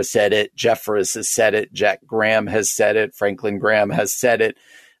MacArthur has said it, Jeffress has said it, Jack Graham has said it, Franklin Graham has said it,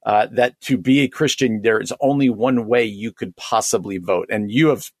 that to be a Christian, there is only one way you could possibly vote. And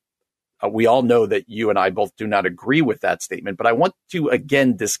we all know that you and I both do not agree with that statement, but I want to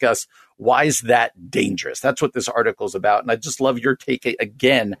again discuss why is that dangerous? That's what this article is about. And I just love your take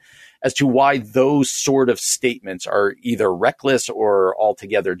again as to why those sort of statements are either reckless or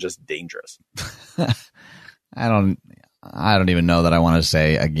altogether just dangerous. I don't even know that I want to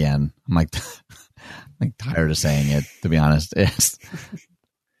say again. I'm like tired of saying it, to be honest.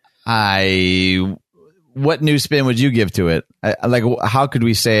 What new spin would you give to it? How could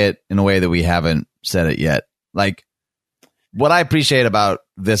we say it in a way that we haven't said it yet? Like, what I appreciate about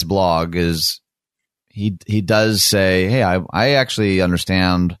this blog is he does say, hey, I actually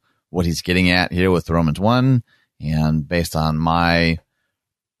understand what he's getting at here with Romans 1, and based on my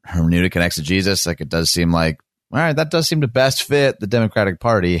hermeneutic and exegesis, like, it does seem like, all right, that does seem to best fit the Democratic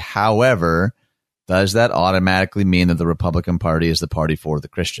Party. However, does that automatically mean that the Republican Party is the party for the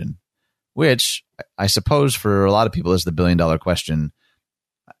Christian? Which I suppose for a lot of people is the billion-dollar question.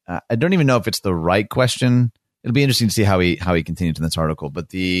 I don't even know if it's the right question. It'll be interesting to see how he continues in this article. But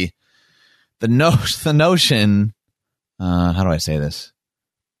the notion, how do I say this?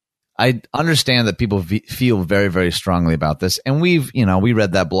 I understand that people feel very, very strongly about this, and we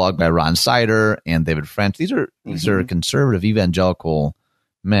read that blog by Ron Sider and David French. These are conservative evangelical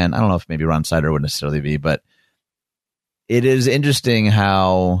men. I don't know if maybe Ron Sider would necessarily be, but it is interesting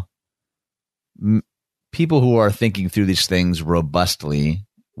how people who are thinking through these things robustly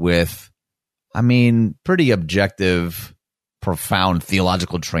with, pretty objective, profound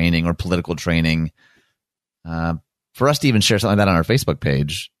theological training or political training, for us to even share something like that on our Facebook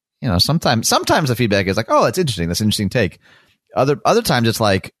page. Sometimes the feedback is like, oh, that's interesting. That's an interesting take. Other times it's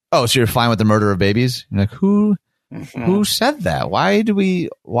like, oh, so you're fine with the murder of babies? You're like, who said that? Why do we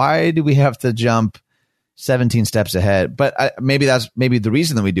have to jump 17 steps ahead? But maybe the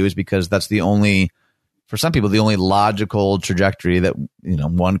reason that we do is because that's for some people, the only logical trajectory that,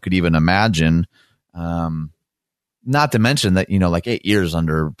 one could even imagine. Not to mention that, like 8 years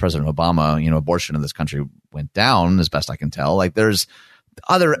under President Obama, abortion in this country went down, as best I can tell. Like, there's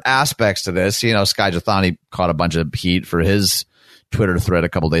other aspects to this. Skye Jethani caught a bunch of heat for his Twitter thread a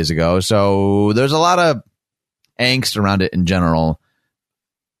couple days ago. So there's a lot of angst around it in general,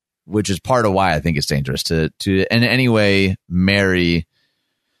 which is part of why I think it's dangerous to in any way marry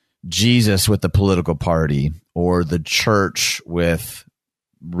Jesus with the political party or the church with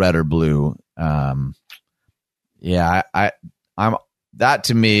red or blue. I'm that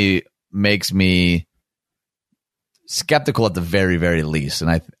to me makes me skeptical at the very, very least.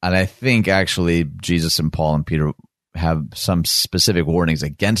 And I think actually Jesus and Paul and Peter have some specific warnings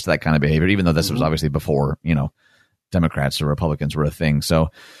against that kind of behavior, even though this was obviously before, Democrats or Republicans were a thing.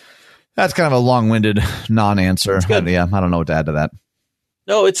 So that's kind of a long-winded non-answer. I don't know what to add to that.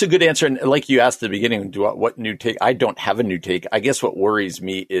 No, it's a good answer. And like you asked at the beginning, what new take? I don't have a new take. I guess what worries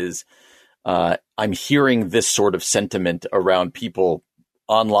me is I'm hearing this sort of sentiment around people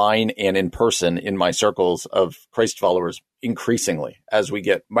online and in person in my circles of Christ followers increasingly as we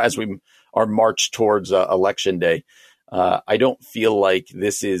are marched towards election day. I don't feel like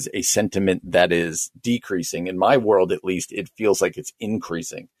this is a sentiment that is decreasing. In my world, at least, it feels like it's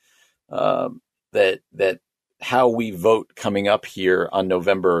increasing. That how we vote coming up here on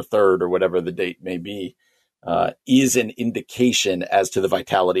November 3rd or whatever the date may be is an indication as to the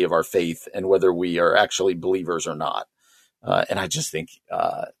vitality of our faith and whether we are actually believers or not. And I just think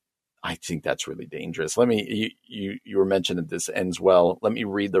that's really dangerous. Let me, you were mentioning this ends well. Let me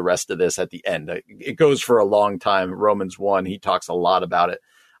read the rest of this at the end. It goes for a long time. Romans 1, he talks a lot about it.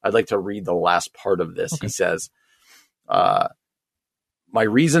 I'd like to read the last part of this. Okay. He says, my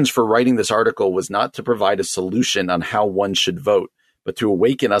reasons for writing this article was not to provide a solution on how one should vote, but to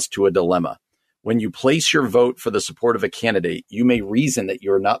awaken us to a dilemma. When you place your vote for the support of a candidate, you may reason that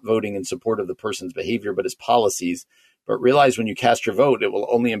you're not voting in support of the person's behavior, but his policies. But realize when you cast your vote, it will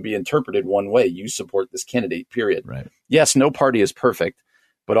only be interpreted one way. You support this candidate, period. Right. Yes, no party is perfect,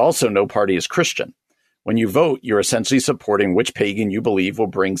 but also no party is Christian. When you vote, you're essentially supporting which pagan you believe will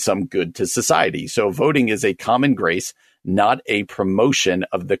bring some good to society. So voting is a common grace, not a promotion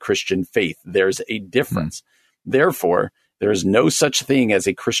of the Christian faith. There's a difference. Therefore, there is no such thing as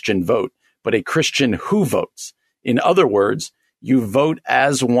a Christian vote, but a Christian who votes. In other words, you vote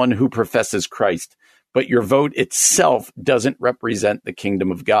as one who professes Christ. But your vote itself doesn't represent the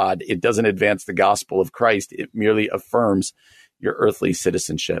kingdom of God. It doesn't advance the gospel of Christ. It merely affirms your earthly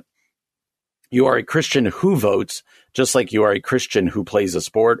citizenship. You are a Christian who votes, just like you are a Christian who plays a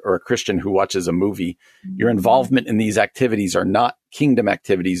sport or a Christian who watches a movie. Your involvement in these activities are not kingdom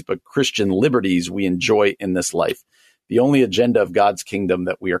activities, but Christian liberties we enjoy in this life. The only agenda of God's kingdom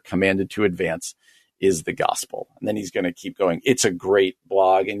that we are commanded to advance is the gospel. And then he's going to keep going. It's a great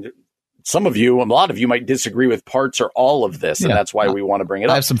blog. And a lot of you might disagree with parts or all of this, and that's why we want to bring it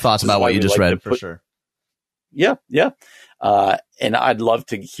up. I have some thoughts about what you just read, for sure. Yeah. And I'd love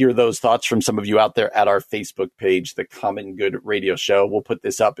to hear those thoughts from some of you out there at our Facebook page, The Common Good Radio Show. We'll put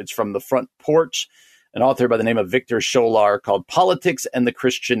this up. It's from The Front Porch, an author by the name of Victor Scholar called Politics and the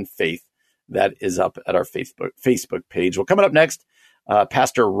Christian Faith. That is up at our Facebook page. Well, coming up next,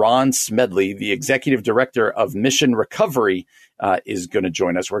 Pastor Ron Smedley, the executive director of Mission Recovery, is going to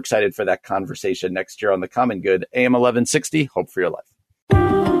join us. We're excited for that conversation next year on The Common Good, AM 1160, Hope for Your Life.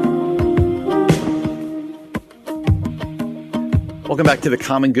 Welcome back to The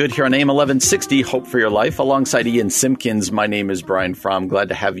Common Good here on AM 1160, Hope for Your Life. Alongside Ian Simpkins, my name is Brian Fromm. Glad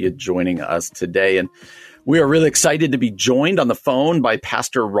to have you joining us today. And we are really excited to be joined on the phone by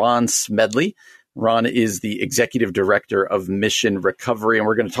Pastor Ron Smedley. Ron is the executive director of Mission Recovery, and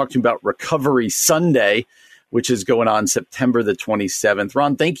we're going to talk to you about Recovery Sunday, which is going on September the 27th.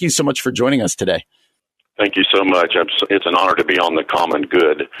 Ron, thank you so much for joining us today. Thank you so much. It's an honor to be on The Common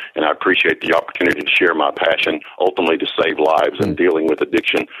Good, and I appreciate the opportunity to share my passion, ultimately to save lives and dealing with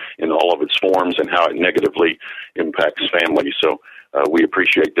addiction in all of its forms and how it negatively impacts families. So we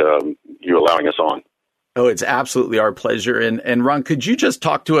appreciate you allowing us on. Oh, it's absolutely our pleasure. And Ron, could you just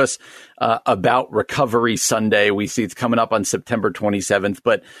talk to us about Recovery Sunday? We see it's coming up on September 27th,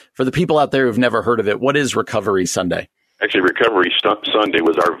 but for the people out there who've never heard of it, what is Recovery Sunday? Actually, Recovery Sunday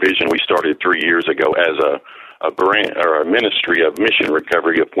was our vision. We started 3 years ago as a brand or a ministry of Mission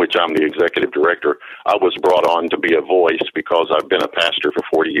Recovery, of which I'm the executive director. I was brought on to be a voice because I've been a pastor for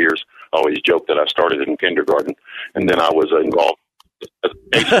 40 years. I always joke that I started in kindergarten, and then I was involved as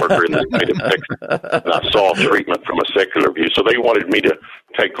a caseworker in the state of Texas, and I saw treatment from a secular view. So they wanted me to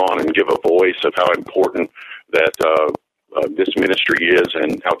take on and give a voice of how important that this ministry is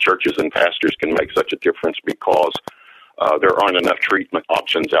and how churches and pastors can make such a difference because there aren't enough treatment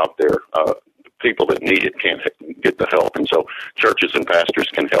options out there. People that need it can't get the help, and so churches and pastors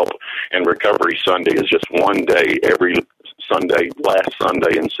can help. And Recovery Sunday is just one day every Sunday, last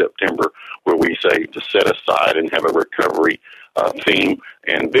Sunday in September, where we say to set aside and have a recovery theme.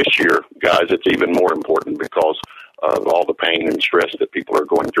 And this year, guys, it's even more important because of all the pain and stress that people are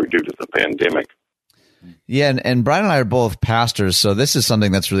going through due to the pandemic. Yeah, and Brian and I are both pastors, so this is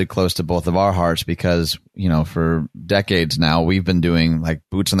something that's really close to both of our hearts because, you know, for decades now, we've been doing like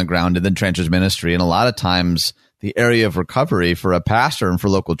boots on the ground in the trenches ministry, and a lot of times the area of recovery for a pastor and for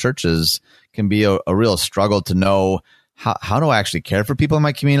local churches can be a real struggle to know how do I actually care for people in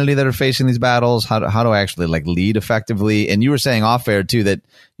my community that are facing these battles? How do I actually like lead effectively? And you were saying off air too that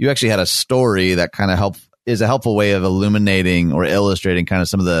you actually had a story that kind of is a helpful way of illuminating or illustrating kind of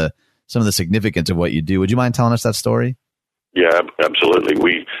some of the significance of what you do. Would you mind telling us that story? Yeah, absolutely.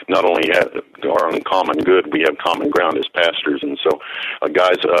 We not only have our own common good, we have common ground as pastors. And so,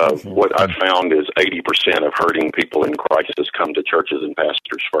 guys, what I've found is 80% of hurting people in crisis come to churches and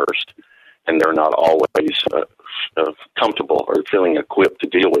pastors first, and they're not always comfortable or feeling equipped to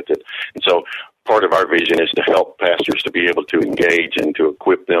deal with it. And so part of our vision is to help pastors to be able to engage and to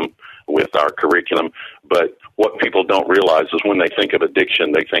equip them with our curriculum. But what people don't realize is when they think of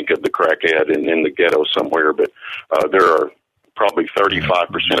addiction, they think of the crackhead in the ghetto somewhere. But there are probably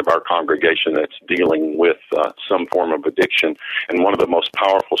 35% of our congregation that's dealing with some form of addiction. And one of the most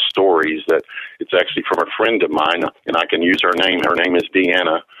powerful stories that it's actually from a friend of mine, and I can use her name. Her name is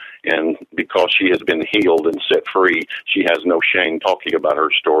Deanna. And because she has been healed and set free, she has no shame talking about her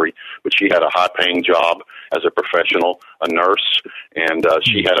story. But she had a high-paying job as a professional, a nurse, and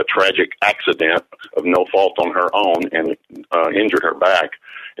she had a tragic accident of no fault on her own and injured her back.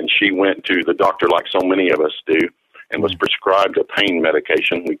 And she went to the doctor like so many of us do and was prescribed a pain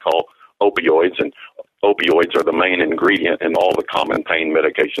medication we call opioids. And opioids are the main ingredient in all the common pain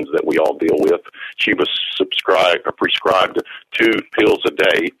medications that we all deal with. She was prescribed 2 pills a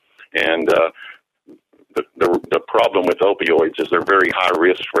day. And the problem with opioids is they're very high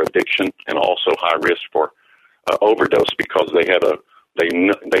risk for addiction and also high risk for overdose because they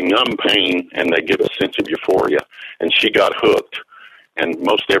numb pain and they give a sense of euphoria. And she got hooked. And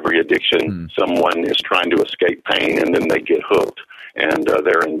most every addiction, someone is trying to escape pain and then they get hooked and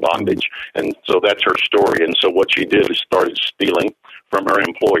they're in bondage. And so that's her story. And so what she did is started stealing from her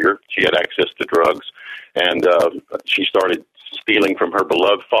employer. She had access to drugs, and she started stealing from her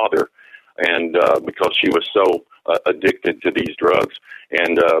beloved father, and because she was so addicted to these drugs.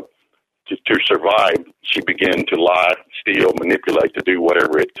 And to survive, she began to lie, steal, manipulate, to do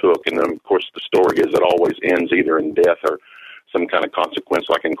whatever it took. And then, of course, the story is it always ends either in death or some kind of consequence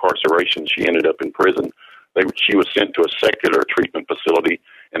like incarceration. She ended up in prison. She was sent to a secular treatment facility,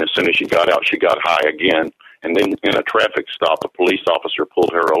 and as soon as she got out, she got high again. And then in a traffic stop, a police officer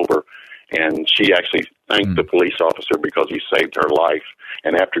pulled her over, and she actually thanked the police officer because he saved her life.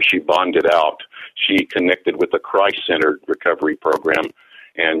 And after she bonded out, she connected with a Christ-centered recovery program,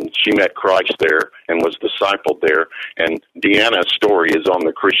 and she met Christ there and was discipled there. And Deanna's story is on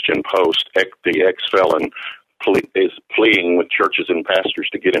the Christian Post. The ex-felon is pleading with churches and pastors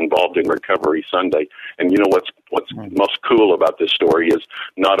to get involved in Recovery Sunday. And you know what's most cool about this story is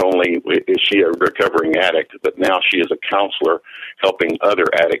not only is she a recovering addict, but now she is a counselor helping other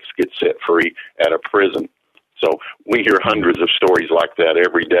addicts get set free at a prison. So we hear hundreds of stories like that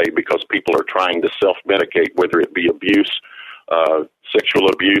every day because people are trying to self-medicate, whether it be abuse, sexual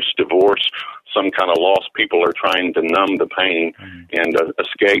abuse, divorce, some kind of loss. People are trying to numb the pain and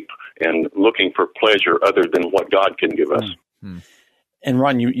escape and looking for pleasure other than what God can give us. And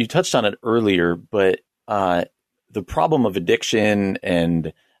Ron, you touched on it earlier, but the problem of addiction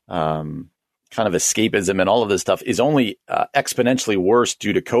and kind of escapism and all of this stuff is only exponentially worse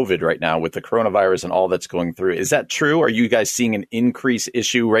due to COVID right now with the coronavirus and all that's going through. Is that true? Are you guys seeing an increased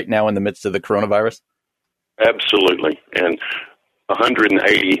issue right now in the midst of the coronavirus? Absolutely. And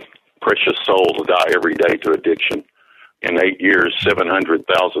 180 precious souls die every day to addiction. In 8 years,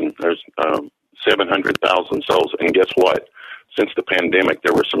 700,000. There's 700,000 souls. And guess what? Since the pandemic,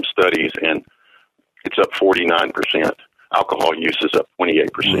 there were some studies, and it's up 49%. Alcohol use is up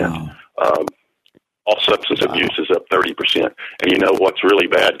 28%. Wow. All substance abuse is up 30%. And you know what's really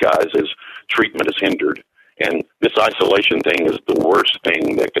bad, guys, is treatment is hindered. And this isolation thing is the worst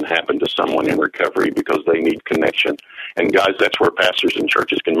thing that can happen to someone in recovery because they need connection. And guys, that's where pastors and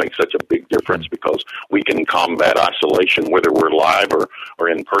churches can make such a big difference because we can combat isolation, whether we're live or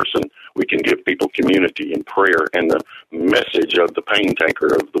in person. We can give people community and prayer and the message of the pain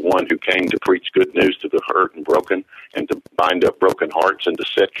taker, of the one who came to preach good news to the hurt and broken and to bind up broken hearts and to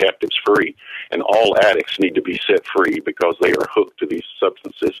set captives free. And all addicts need to be set free because they are hooked to these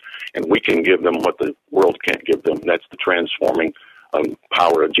substances, and we can give them what the world can't give them. That's the transforming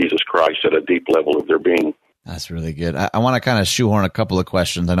power of Jesus Christ at a deep level of their being. That's really good. I want to kind of shoehorn a couple of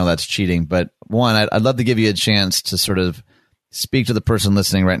questions. I know that's cheating, but one, I'd love to give you a chance to sort of speak to the person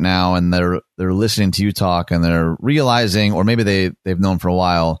listening right now, and they're listening to you talk, and they're realizing, or maybe they've known for a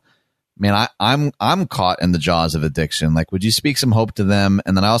while, man, I'm caught in the jaws of addiction. Like, would you speak some hope to them?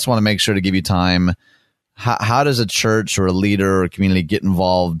 And then I also want to make sure to give you time. How does a church or a leader or a community get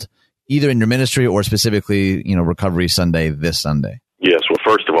involved, either in your ministry or specifically, Recovery Sunday this Sunday? Yes. Well,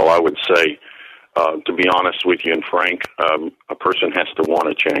 first of all, I would say, to be honest with you and frank, a person has to want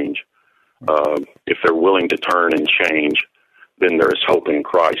to change. If they're willing to turn and change, then there is hope in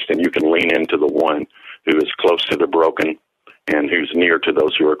Christ, and you can lean into the one who is close to the broken and who's near to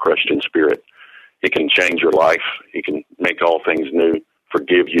those who are crushed in spirit. He can change your life. He can make all things new,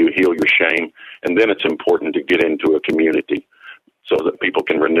 forgive you, heal your shame, and then it's important to get into a community so that people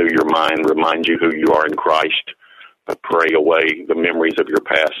can renew your mind, remind you who you are in Christ, pray away the memories of your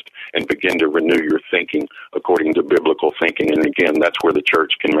past and begin to renew your thinking according to biblical thinking. And again, that's where the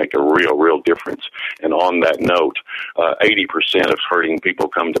church can make a real difference. And on that note, 80% of hurting people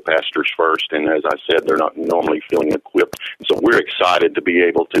come to pastors first. And as I said, they're not normally feeling equipped. And so we're excited to be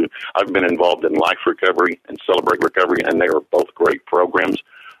able to. I've been involved in Life Recovery and Celebrate Recovery, and they are both great programs.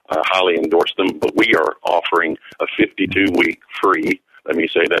 Highly endorse them. But we are offering a 52-week free, let me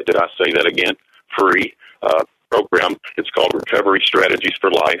say that, did I say that again? Free program. It's called Recovery Strategies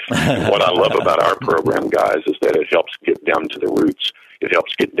for Life. And what I love about our program, guys, is that it helps get down to the roots. It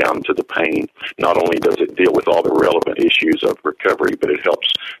helps get down to the pain. Not only does it deal with all the relevant issues of recovery, but it helps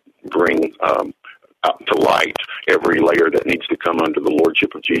bring out to light every layer that needs to come under the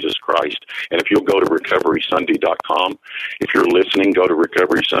Lordship of Jesus Christ. And if you'll go to recoverysunday.com, if you're listening, go to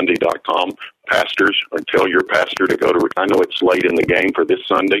recoverysunday.com. Pastors, or tell your pastor to go to, I know it's late in the game for this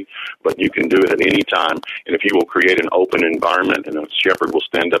Sunday, but you can do it at any time. And if you will create an open environment and a shepherd will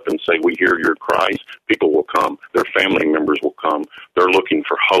stand up and say, we hear your cries, people will come. Their family members will come. They're looking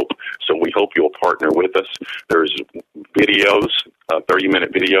for hope. So we hope you'll partner with us. There's videos,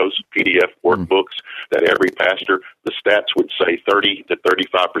 30-minute videos, PDF workbooks that every pastor, the stats would say 30 to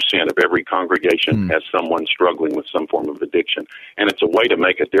 35% of every congregation has someone struggling with some form of addiction. And it's a way to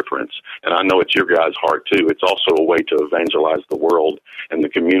make a difference. And I know it's your guys' heart, too. It's also a way to evangelize the world, and the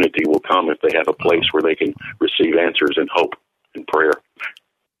community will come if they have a place where they can receive answers and hope and prayer.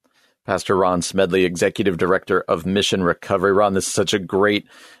 Pastor Ron Smedley, Executive Director of Mission Recovery. Ron, this is such a great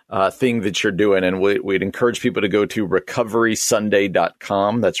thing that you're doing, and we'd encourage people to go to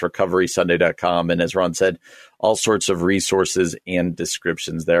recoverysunday.com. That's recoverysunday.com. And as Ron said, all sorts of resources and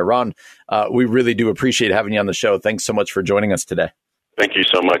descriptions there. Ron, we really do appreciate having you on the show. Thanks so much for joining us today. Thank you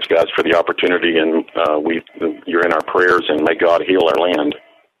so much, guys, for the opportunity, and you're in our prayers, and may God heal our land.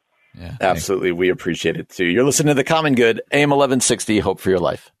 Yeah, absolutely. We appreciate it, too. You're listening to The Common Good, AM 1160, Hope for Your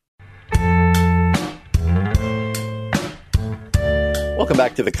Life. Welcome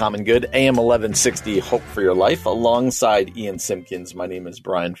back to The Common Good, AM 1160, Hope for Your Life, alongside Ian Simpkins. My name is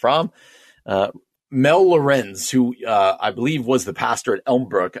Brian Fromm. Mel Lorenz, who I believe was the pastor at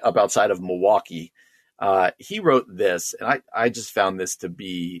Elmbrook up outside of Milwaukee, he wrote this, and I just found this to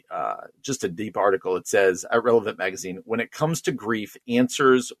be just a deep article. It says, at Relevant Magazine, when it comes to grief,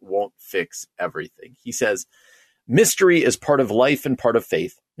 answers won't fix everything. He says, mystery is part of life and part of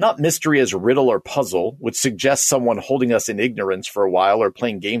faith, not mystery as riddle or puzzle, which suggests someone holding us in ignorance for a while or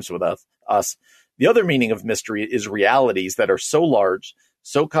playing games with us. The other meaning of mystery is realities that are so large,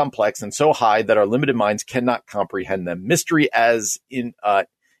 so complex, and so high that our limited minds cannot comprehend them. Mystery as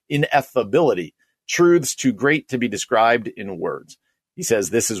ineffability. Truths too great to be described in words. He says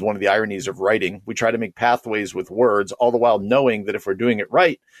this is one of the ironies of writing. We try to make pathways with words, all the while knowing that if we're doing it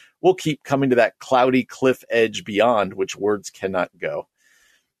right, we'll keep coming to that cloudy cliff edge beyond which words cannot go.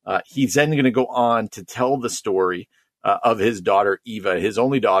 He's then going to go on to tell the story of his daughter, Eva, his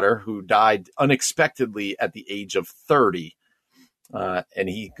only daughter, who died unexpectedly at the age of 30. And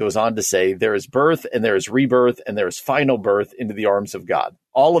he goes on to say, there is birth and there is rebirth and there is final birth into the arms of God.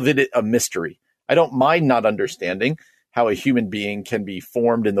 All of it a mystery. I don't mind not understanding how a human being can be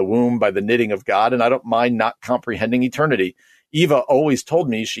formed in the womb by the knitting of God, and I don't mind not comprehending eternity. Eva always told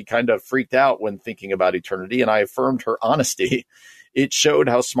me she kind of freaked out when thinking about eternity, and I affirmed her honesty. It showed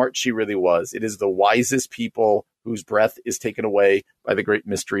how smart she really was. It is the wisest people whose breath is taken away by the great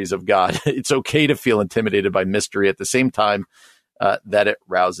mysteries of God. It's okay to feel intimidated by mystery at the same time that it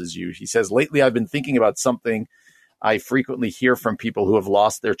rouses you. He says, lately I've been thinking about something I frequently hear from people who have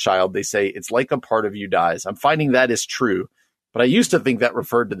lost their child. They say, it's like a part of you dies. I'm finding that is true. But I used to think that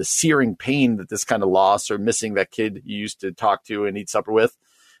referred to the searing pain that this kind of loss or missing that kid you used to talk to and eat supper with.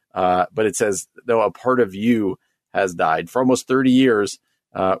 But it says, though, a part of you has died. For almost 30 years,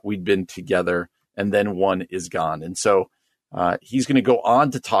 we'd been together, and then one is gone. And so he's going to go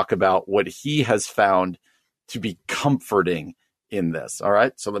on to talk about what he has found to be comforting in this. All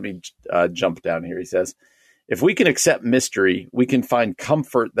right. So let me jump down here. He says, if we can accept mystery, we can find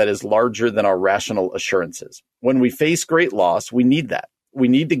comfort that is larger than our rational assurances. When we face great loss, we need that. We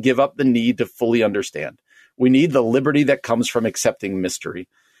need to give up the need to fully understand. We need the liberty that comes from accepting mystery.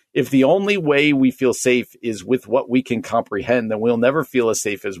 If the only way we feel safe is with what we can comprehend, then we'll never feel as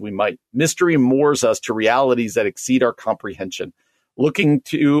safe as we might. Mystery moors us to realities that exceed our comprehension. Looking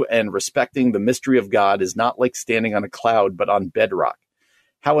to and respecting the mystery of God is not like standing on a cloud, but on bedrock.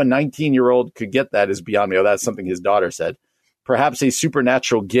 How a 19-year-old could get that is beyond me. Oh, that's something his daughter said. Perhaps a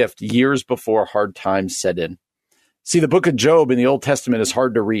supernatural gift years before hard times set in. See, the book of Job in the Old Testament is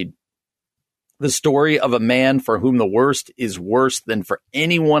hard to read. The story of a man for whom the worst is worse than for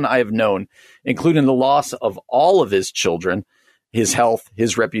anyone I have known, including the loss of all of his children, his health,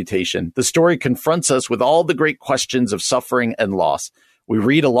 his reputation. The story confronts us with all the great questions of suffering and loss. We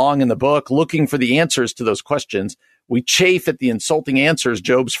read along in the book, looking for the answers to those questions. We chafe at the insulting answers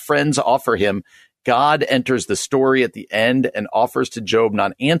Job's friends offer him. God enters the story at the end and offers to Job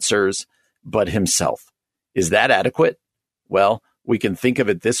not answers, but himself. Is that adequate? Well, we can think of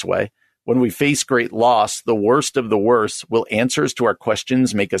it this way. When we face great loss, the worst of the worst, will answers to our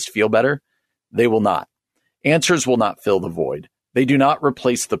questions make us feel better? They will not. Answers will not fill the void. They do not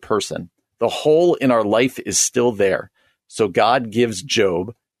replace the person. The hole in our life is still there. So God gives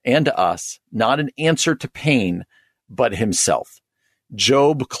Job and us not an answer to pain, but himself.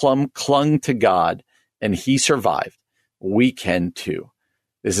 Job clung to God and he survived. We can too.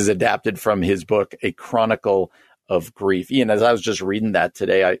 This is adapted from his book, A Chronicle of Grief. Ian, as I was just reading that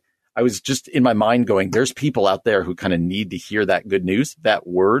today, I was just in my mind going, there's people out there who kind of need to hear that good news, that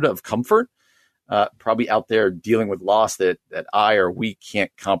word of comfort, probably out there dealing with loss that I or we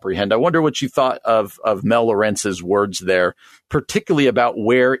can't comprehend. I wonder what you thought of Mel Lorenz's words there, particularly about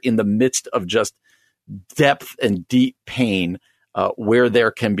where in the midst of just depth and deep pain, where there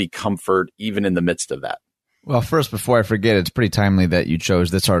can be comfort even in the midst of that. Well, first, before I forget, it's pretty timely that you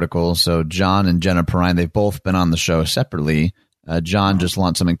chose this article. So John and Jenna Perrine, they've both been on the show separately. John just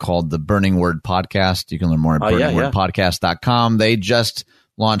launched something called the Burning Word Podcast. You can learn more at burningwordpodcast.com. They just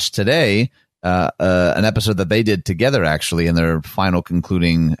launched today an episode that they did together, actually, in their final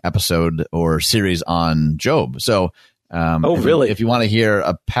concluding episode or series on Job. So really? If you want to hear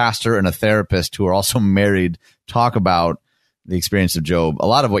a pastor and a therapist who are also married talk about the experience of Job, a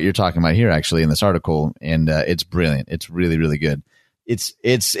lot of what you're talking about here, actually, in this article, and it's brilliant. It's really, really good.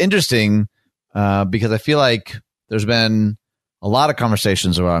 It's interesting because I feel like there's been a lot of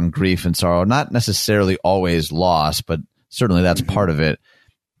conversations around grief and sorrow, not necessarily always loss, but certainly that's part of it.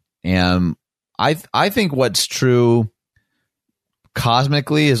 And I think what's true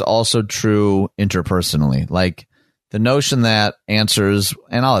cosmically is also true interpersonally. Like the notion that answers,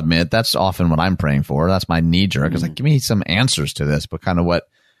 and I'll admit that's often what I'm praying for. That's my knee jerk. It's like, give me some answers to this, but kind of what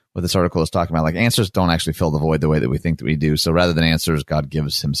this article is talking about. Like answers don't actually fill the void the way that we think that we do. So rather than answers, God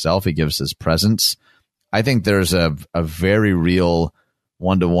gives himself. He gives his presence. I think there's a very real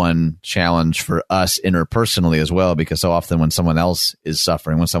one-to-one challenge for us interpersonally as well, because so often when someone else is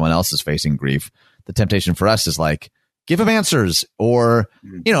suffering, when someone else is facing grief, the temptation for us is like, give him answers, or,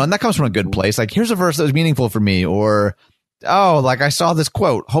 and that comes from a good place. Like, here's a verse that was meaningful for me, or, oh, like I saw this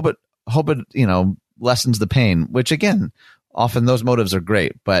quote, hope it, lessens the pain, which again, often those motives are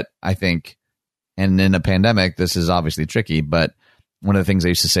great. But I think, and in a pandemic, this is obviously tricky, but one of the things I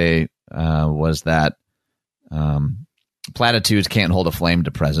used to say was that platitudes can't hold a flame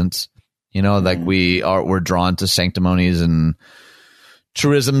to presence. Like we're drawn to sanctimonies and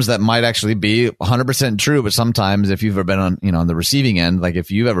truisms that might actually be 100% true, but sometimes if you've ever been on the receiving end, like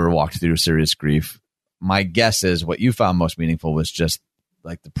if you've ever walked through serious grief, my guess is what you found most meaningful was just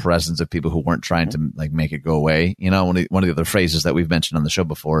like the presence of people who weren't trying to like make it go away. One of the other phrases that we've mentioned on the show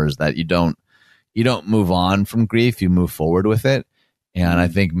before is that you don't move on from grief, you move forward with it. And I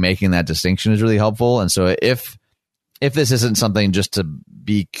think making that distinction is really helpful. And so if this isn't something just to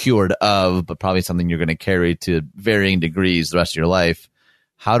be cured of, but probably something you're going to carry to varying degrees the rest of your life,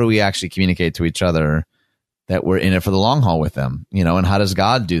 how do we actually communicate to each other that we're in it for the long haul with them? And how does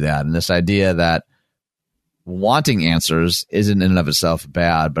God do that? And this idea that wanting answers isn't in and of itself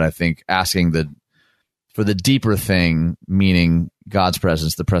bad, but I think asking for the deeper thing, meaning God's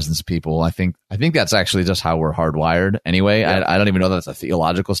presence, the presence of people, I think that's actually just how we're hardwired anyway. Yeah. I don't even know that that's a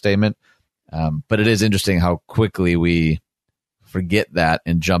theological statement, but it is interesting how quickly we forget that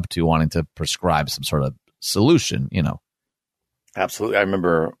and jump to wanting to prescribe some sort of solution, Absolutely. I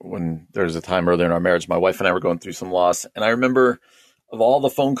remember when there was a time earlier in our marriage, my wife and I were going through some loss. And I remember of all the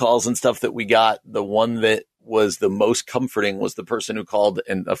phone calls and stuff that we got, the one that was the most comforting was the person who called,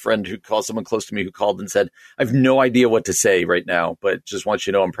 and a friend who called, someone close to me who called and said, I have no idea what to say right now, but just want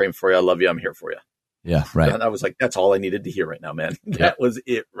you to know I'm praying for you. I love you. I'm here for you. Yeah, right. And I was like, that's all I needed to hear right now, man. That was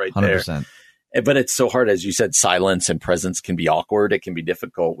it right 100%. there. But it's so hard. As you said, silence and presence can be awkward. It can be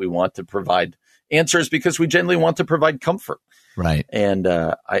difficult. We want to provide answers because we generally want to provide comfort. Right. And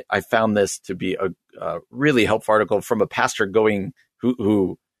I found this to be a really helpful article from a pastor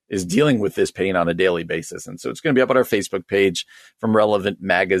who is dealing with this pain on a daily basis. And so it's going to be up on our Facebook page from Relevant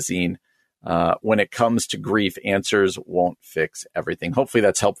Magazine. When it comes to grief, answers won't fix everything. Hopefully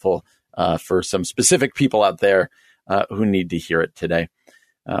that's helpful for some specific people out there who need to hear it today.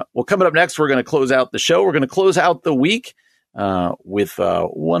 Well, coming up next, we're going to close out the show. We're going to close out the week with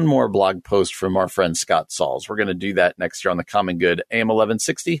one more blog post from our friend Scott Sauls. We're going to do that next year on the Common Good, AM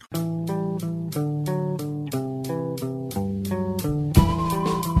 1160.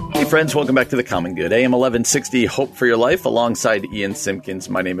 Hey friends, welcome back to the Common Good, AM 1160, Hope for Your Life, alongside Ian Simpkins.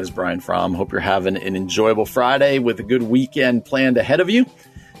 My name is Brian Fromm. Hope you're having an enjoyable Friday with a good weekend planned ahead of you.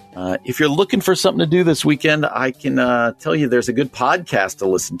 If you're looking for something to do this weekend, I can tell you there's a good podcast to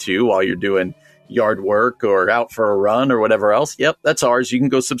listen to while you're doing yard work or out for a run or whatever else. Yep, that's ours. You can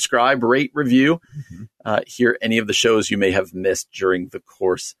go subscribe, rate, review, hear any of the shows you may have missed during the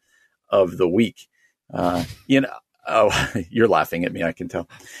course of the week. You're laughing at me, I can tell.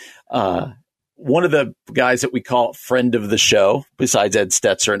 One of the guys that we call friend of the show, besides Ed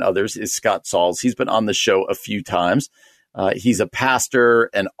Stetzer and others, is Scott Sauls. He's been on the show a few times. He's a pastor,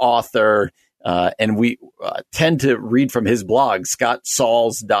 an author, and we tend to read from his blog,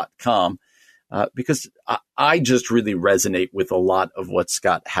 scottsauls.com. Because I just really resonate with a lot of what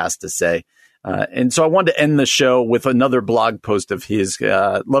Scott has to say. And so I wanted to end the show with another blog post of his.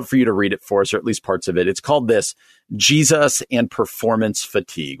 Love for you to read it for us, or at least parts of it. It's called this, Jesus and Performance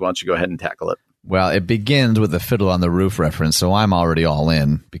Fatigue. Why don't you go ahead and tackle it? Well, it begins with a Fiddler on the Roof reference, so I'm already all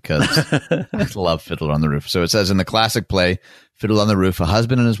in because I love Fiddler on the Roof. So it says in the classic play, Fiddler on the Roof, a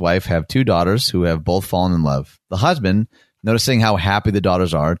husband and his wife have two daughters who have both fallen in love. The husband, noticing how happy the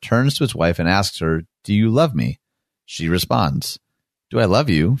daughters are, turns to his wife and asks her, "Do you love me?" She responds, "Do I love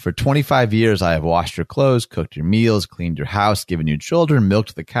you? For 25 years I have washed your clothes, cooked your meals, cleaned your house, given you children,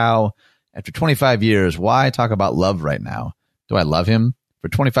 milked the cow. After 25 years, why talk about love right now? Do I love him? For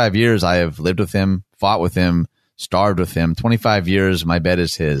 25 years I have lived with him, fought with him, starved with him. 25 years my bed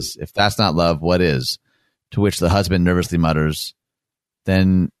is his. If that's not love, what is?" To which the husband nervously mutters,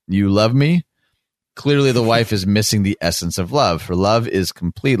 "Then you love me?" Clearly, the wife is missing the essence of love. For love is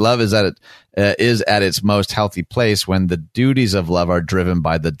complete. Love is at its most healthy place when the duties of love are driven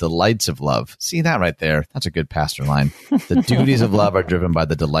by the delights of love. See that right there? That's a good pastor line. The duties of love are driven by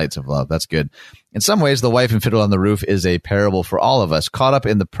the delights of love. That's good. In some ways, The Wife in Fiddler on the Roof is a parable for all of us, caught up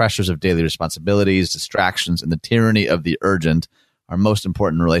in the pressures of daily responsibilities, distractions, and the tyranny of the urgent. Our most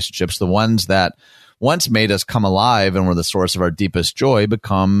important relationships, the ones that once made us come alive and were the source of our deepest joy,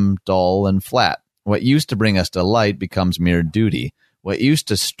 become dull and flat. What used to bring us delight becomes mere duty. What used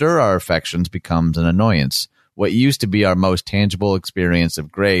to stir our affections becomes an annoyance. What used to be our most tangible experience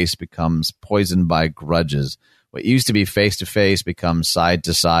of grace becomes poisoned by grudges. What used to be face-to-face becomes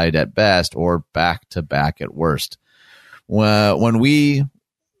side-to-side at best or back-to-back at worst. When we,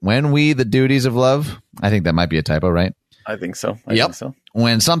 the duties of love, I think that might be a typo, right? I think so. I Yep. think so.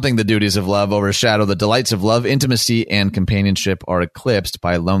 When something, the duties of love, overshadow the delights of love, intimacy and companionship are eclipsed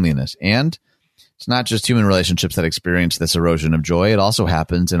by loneliness. And it's not just human relationships that experience this erosion of joy. It also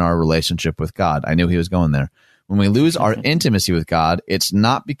happens in our relationship with God. I knew he was going there. When we lose our intimacy with God, it's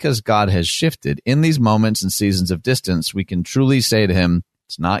not because God has shifted. In these moments and seasons of distance, we can truly say to him,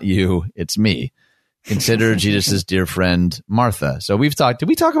 "It's not you, it's me." Consider Jesus' dear friend, Martha. So did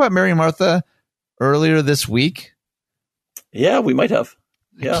we talk about Mary and Martha earlier this week? Yeah, we might have.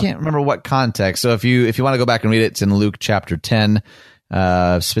 Yeah. I can't remember what context. So if you want to go back and read it, it's in Luke chapter 10.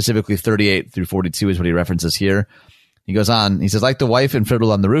 Specifically 38 through 42 is what he references here. He goes on, he says, like the wife in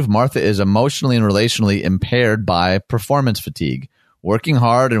Fiddler on the Roof, Martha is emotionally and relationally impaired by performance fatigue. Working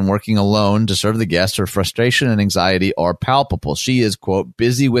hard and working alone to serve the guests, her frustration and anxiety are palpable. She is, quote,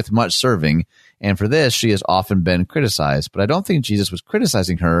 busy with much serving, and for this she has often been criticized. But I don't think Jesus was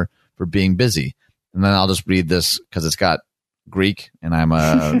criticizing her for being busy. And then I'll just read this because it's got Greek, and I'm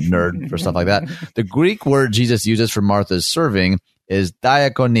a nerd for stuff like that. The Greek word Jesus uses for Martha's serving is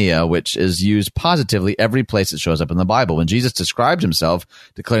diakonia, which is used positively every place it shows up in the Bible. When Jesus described himself,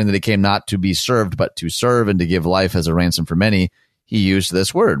 declaring that he came not to be served, but to serve and to give life as a ransom for many, he used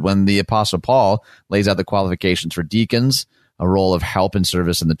this word. When the Apostle Paul lays out the qualifications for deacons, a role of help and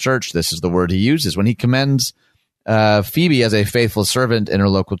service in the church, this is the word he uses. When he commends Phoebe as a faithful servant in her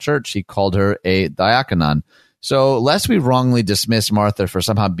local church, he called her a diakonon. So lest we wrongly dismiss Martha for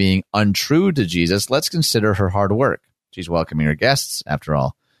somehow being untrue to Jesus, let's consider her hard work. She's welcoming her guests, after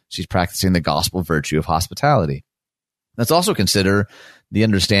all. She's practicing the gospel virtue of hospitality. Let's also consider the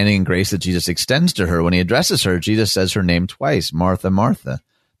understanding and grace that Jesus extends to her. When he addresses her, Jesus says her name twice, Martha, Martha.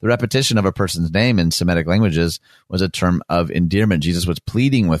 The repetition of a person's name in Semitic languages was a term of endearment. Jesus was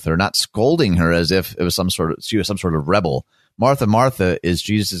pleading with her, not scolding her as if it was she was some sort of rebel. Martha, Martha is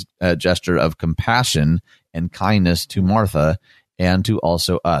Jesus' gesture of compassion and kindness to Martha and to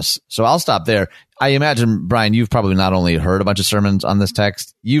also us. So I'll stop there. I imagine, Brian, you've probably not only heard a bunch of sermons on this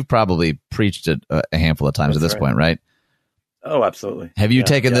text, you've probably preached it a handful of times at this point, right? Oh, absolutely. Have you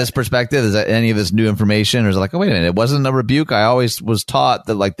taken this perspective? Is that any of this new information, or is it like, oh, wait a minute, it wasn't a rebuke? I always was taught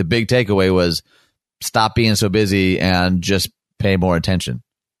that like the big takeaway was stop being so busy and just pay more attention.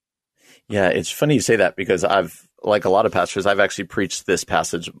 Yeah, it's funny you say that because I've, like a lot of pastors, I've actually preached this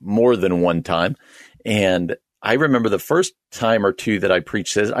passage more than one time. And I remember the first time or two that I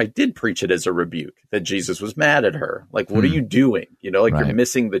preached this, I did preach it as a rebuke that Jesus was mad at her. Like, what are you doing? You know, like you're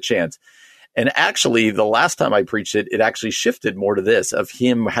missing the chance. And actually, the last time I preached it, it actually shifted more to this of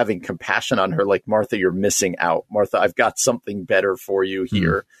him having compassion on her. Like, Martha, you're missing out. Martha, I've got something better for you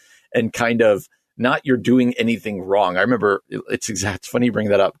here. And kind of not you're doing anything wrong. I remember it's funny you bring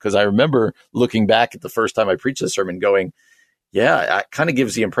that up because I remember looking back at the first time I preached this sermon going, yeah, it kind of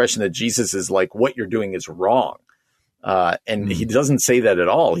gives the impression that Jesus is like, what you're doing is wrong. And he doesn't say that at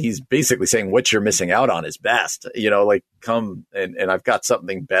all. He's basically saying what you're missing out on is best, you know, like come and I've got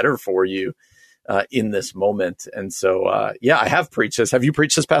something better for you in this moment. And so, I have preached this. Have you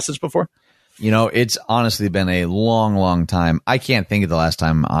preached this passage before? You know, it's honestly been a long, long time. I can't think of the last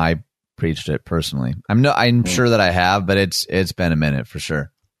time I preached it personally. I'm sure that I have, but it's been a minute for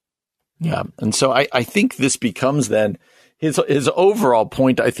sure. Yeah. And so I think this becomes then his overall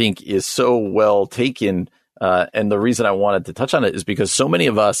point, I think, is so well taken. And the reason I wanted to touch on it is because so many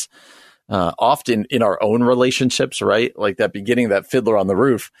of us often in our own relationships, right? Like that beginning, that Fiddler on the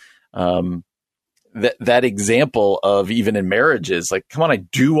Roof, that example of even in marriages, like, come on, I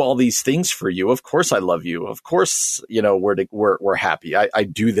do all these things for you. Of course I love you. Of course, you know, we're happy. I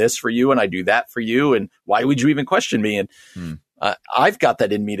do this for you and I do that for you. And why would you even question me? And I've got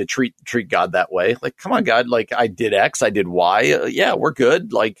that in me to treat God that way. Like, come on, God, like I did X, I did Y. Yeah, we're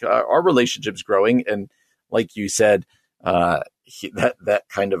good. Like our relationship's growing. And like you said, that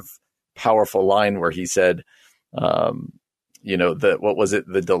kind of powerful line where he said, you know,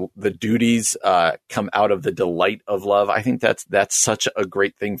 the duties come out of the delight of love. I think that's such a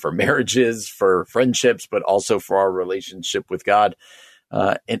great thing for marriages, for friendships, but also for our relationship with God.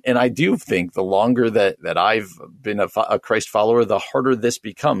 And I do think the longer that I've been a Christ follower, the harder this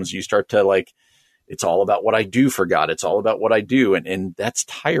becomes. You start to like, it's all about what I do for God. It's all about what I do. And that's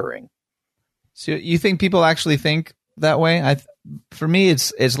tiring. So you think people actually think that way? For me,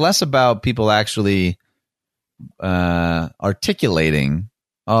 it's less about people actually articulating,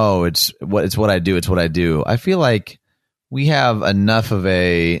 oh, it's what I do. It's what I do. I feel like we have enough of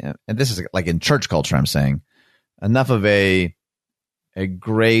and this is like in church culture, I'm saying, enough of a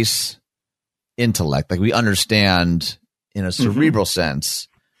grace intellect. Like we understand in a cerebral sense,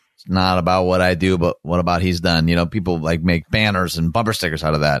 it's not about what I do, but what about he's done. You know, people like make banners and bumper stickers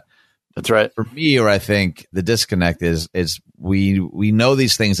out of that. That's right. For me, where I think the disconnect is we know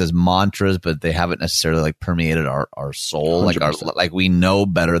these things as mantras, but they haven't necessarily like permeated our soul. 100%. Like we know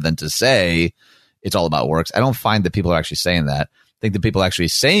better than to say it's all about works. I don't find that people are actually saying that. I think that people are actually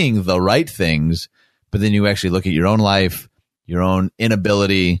saying the right things, but then you actually look at your own life, your own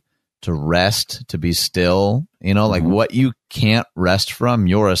inability to rest, to be still, you know, like what you can't rest from,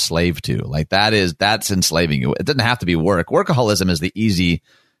 you're a slave to. Like that's enslaving you. It doesn't have to be work. Workaholism is the easy,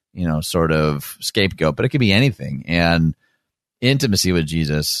 you know, sort of scapegoat, but it could be anything. And intimacy with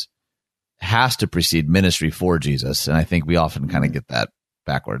Jesus has to precede ministry for Jesus. And I think we often kind of get that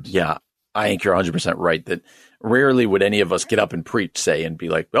backwards. Yeah, I think you're 100% right that rarely would any of us get up and preach, say, and be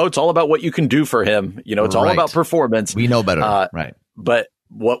like, oh, it's all about what you can do for him. You know, it's all about performance. We know better. Right. But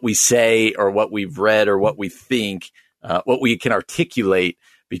what we say or what we've read or what we think, what we can articulate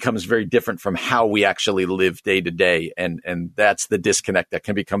becomes very different from how we actually live day to day. And that's the disconnect that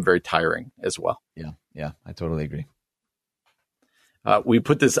can become very tiring as well. Yeah, I totally agree. We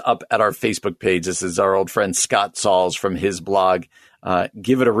put this up at our Facebook page. This is our old friend Scott Sauls from his blog.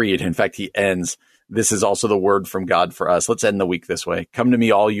 Give it a read. In fact, he ends, this is also the word from God for us. Let's end the week this way. Come to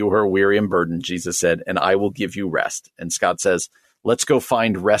me, all you who are weary and burdened, Jesus said, and I will give you rest. And Scott says, let's go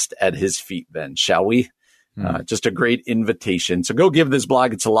find rest at his feet then, shall we? Just a great invitation. So go give this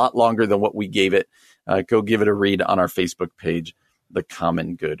blog. It's a lot longer than what we gave it. Go give it a read on our Facebook page, The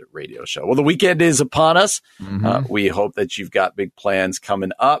Common Good Radio Show. Well, the weekend is upon us. We hope that you've got big plans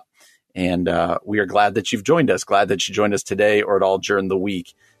coming up. And we are glad that you've joined us. Glad that you joined us today or at all during the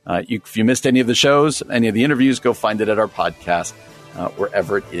week. If you missed any of the shows, any of the interviews, go find it at our podcast,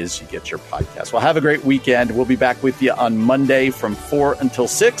 wherever it is you get your podcast. Well, have a great weekend. We'll be back with you on Monday from 4 until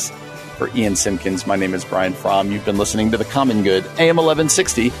 6. For Ian Simpkins, my name is Brian Fromm. You've been listening to The Common Good, AM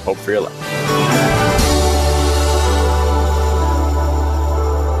 1160. Hope for your life.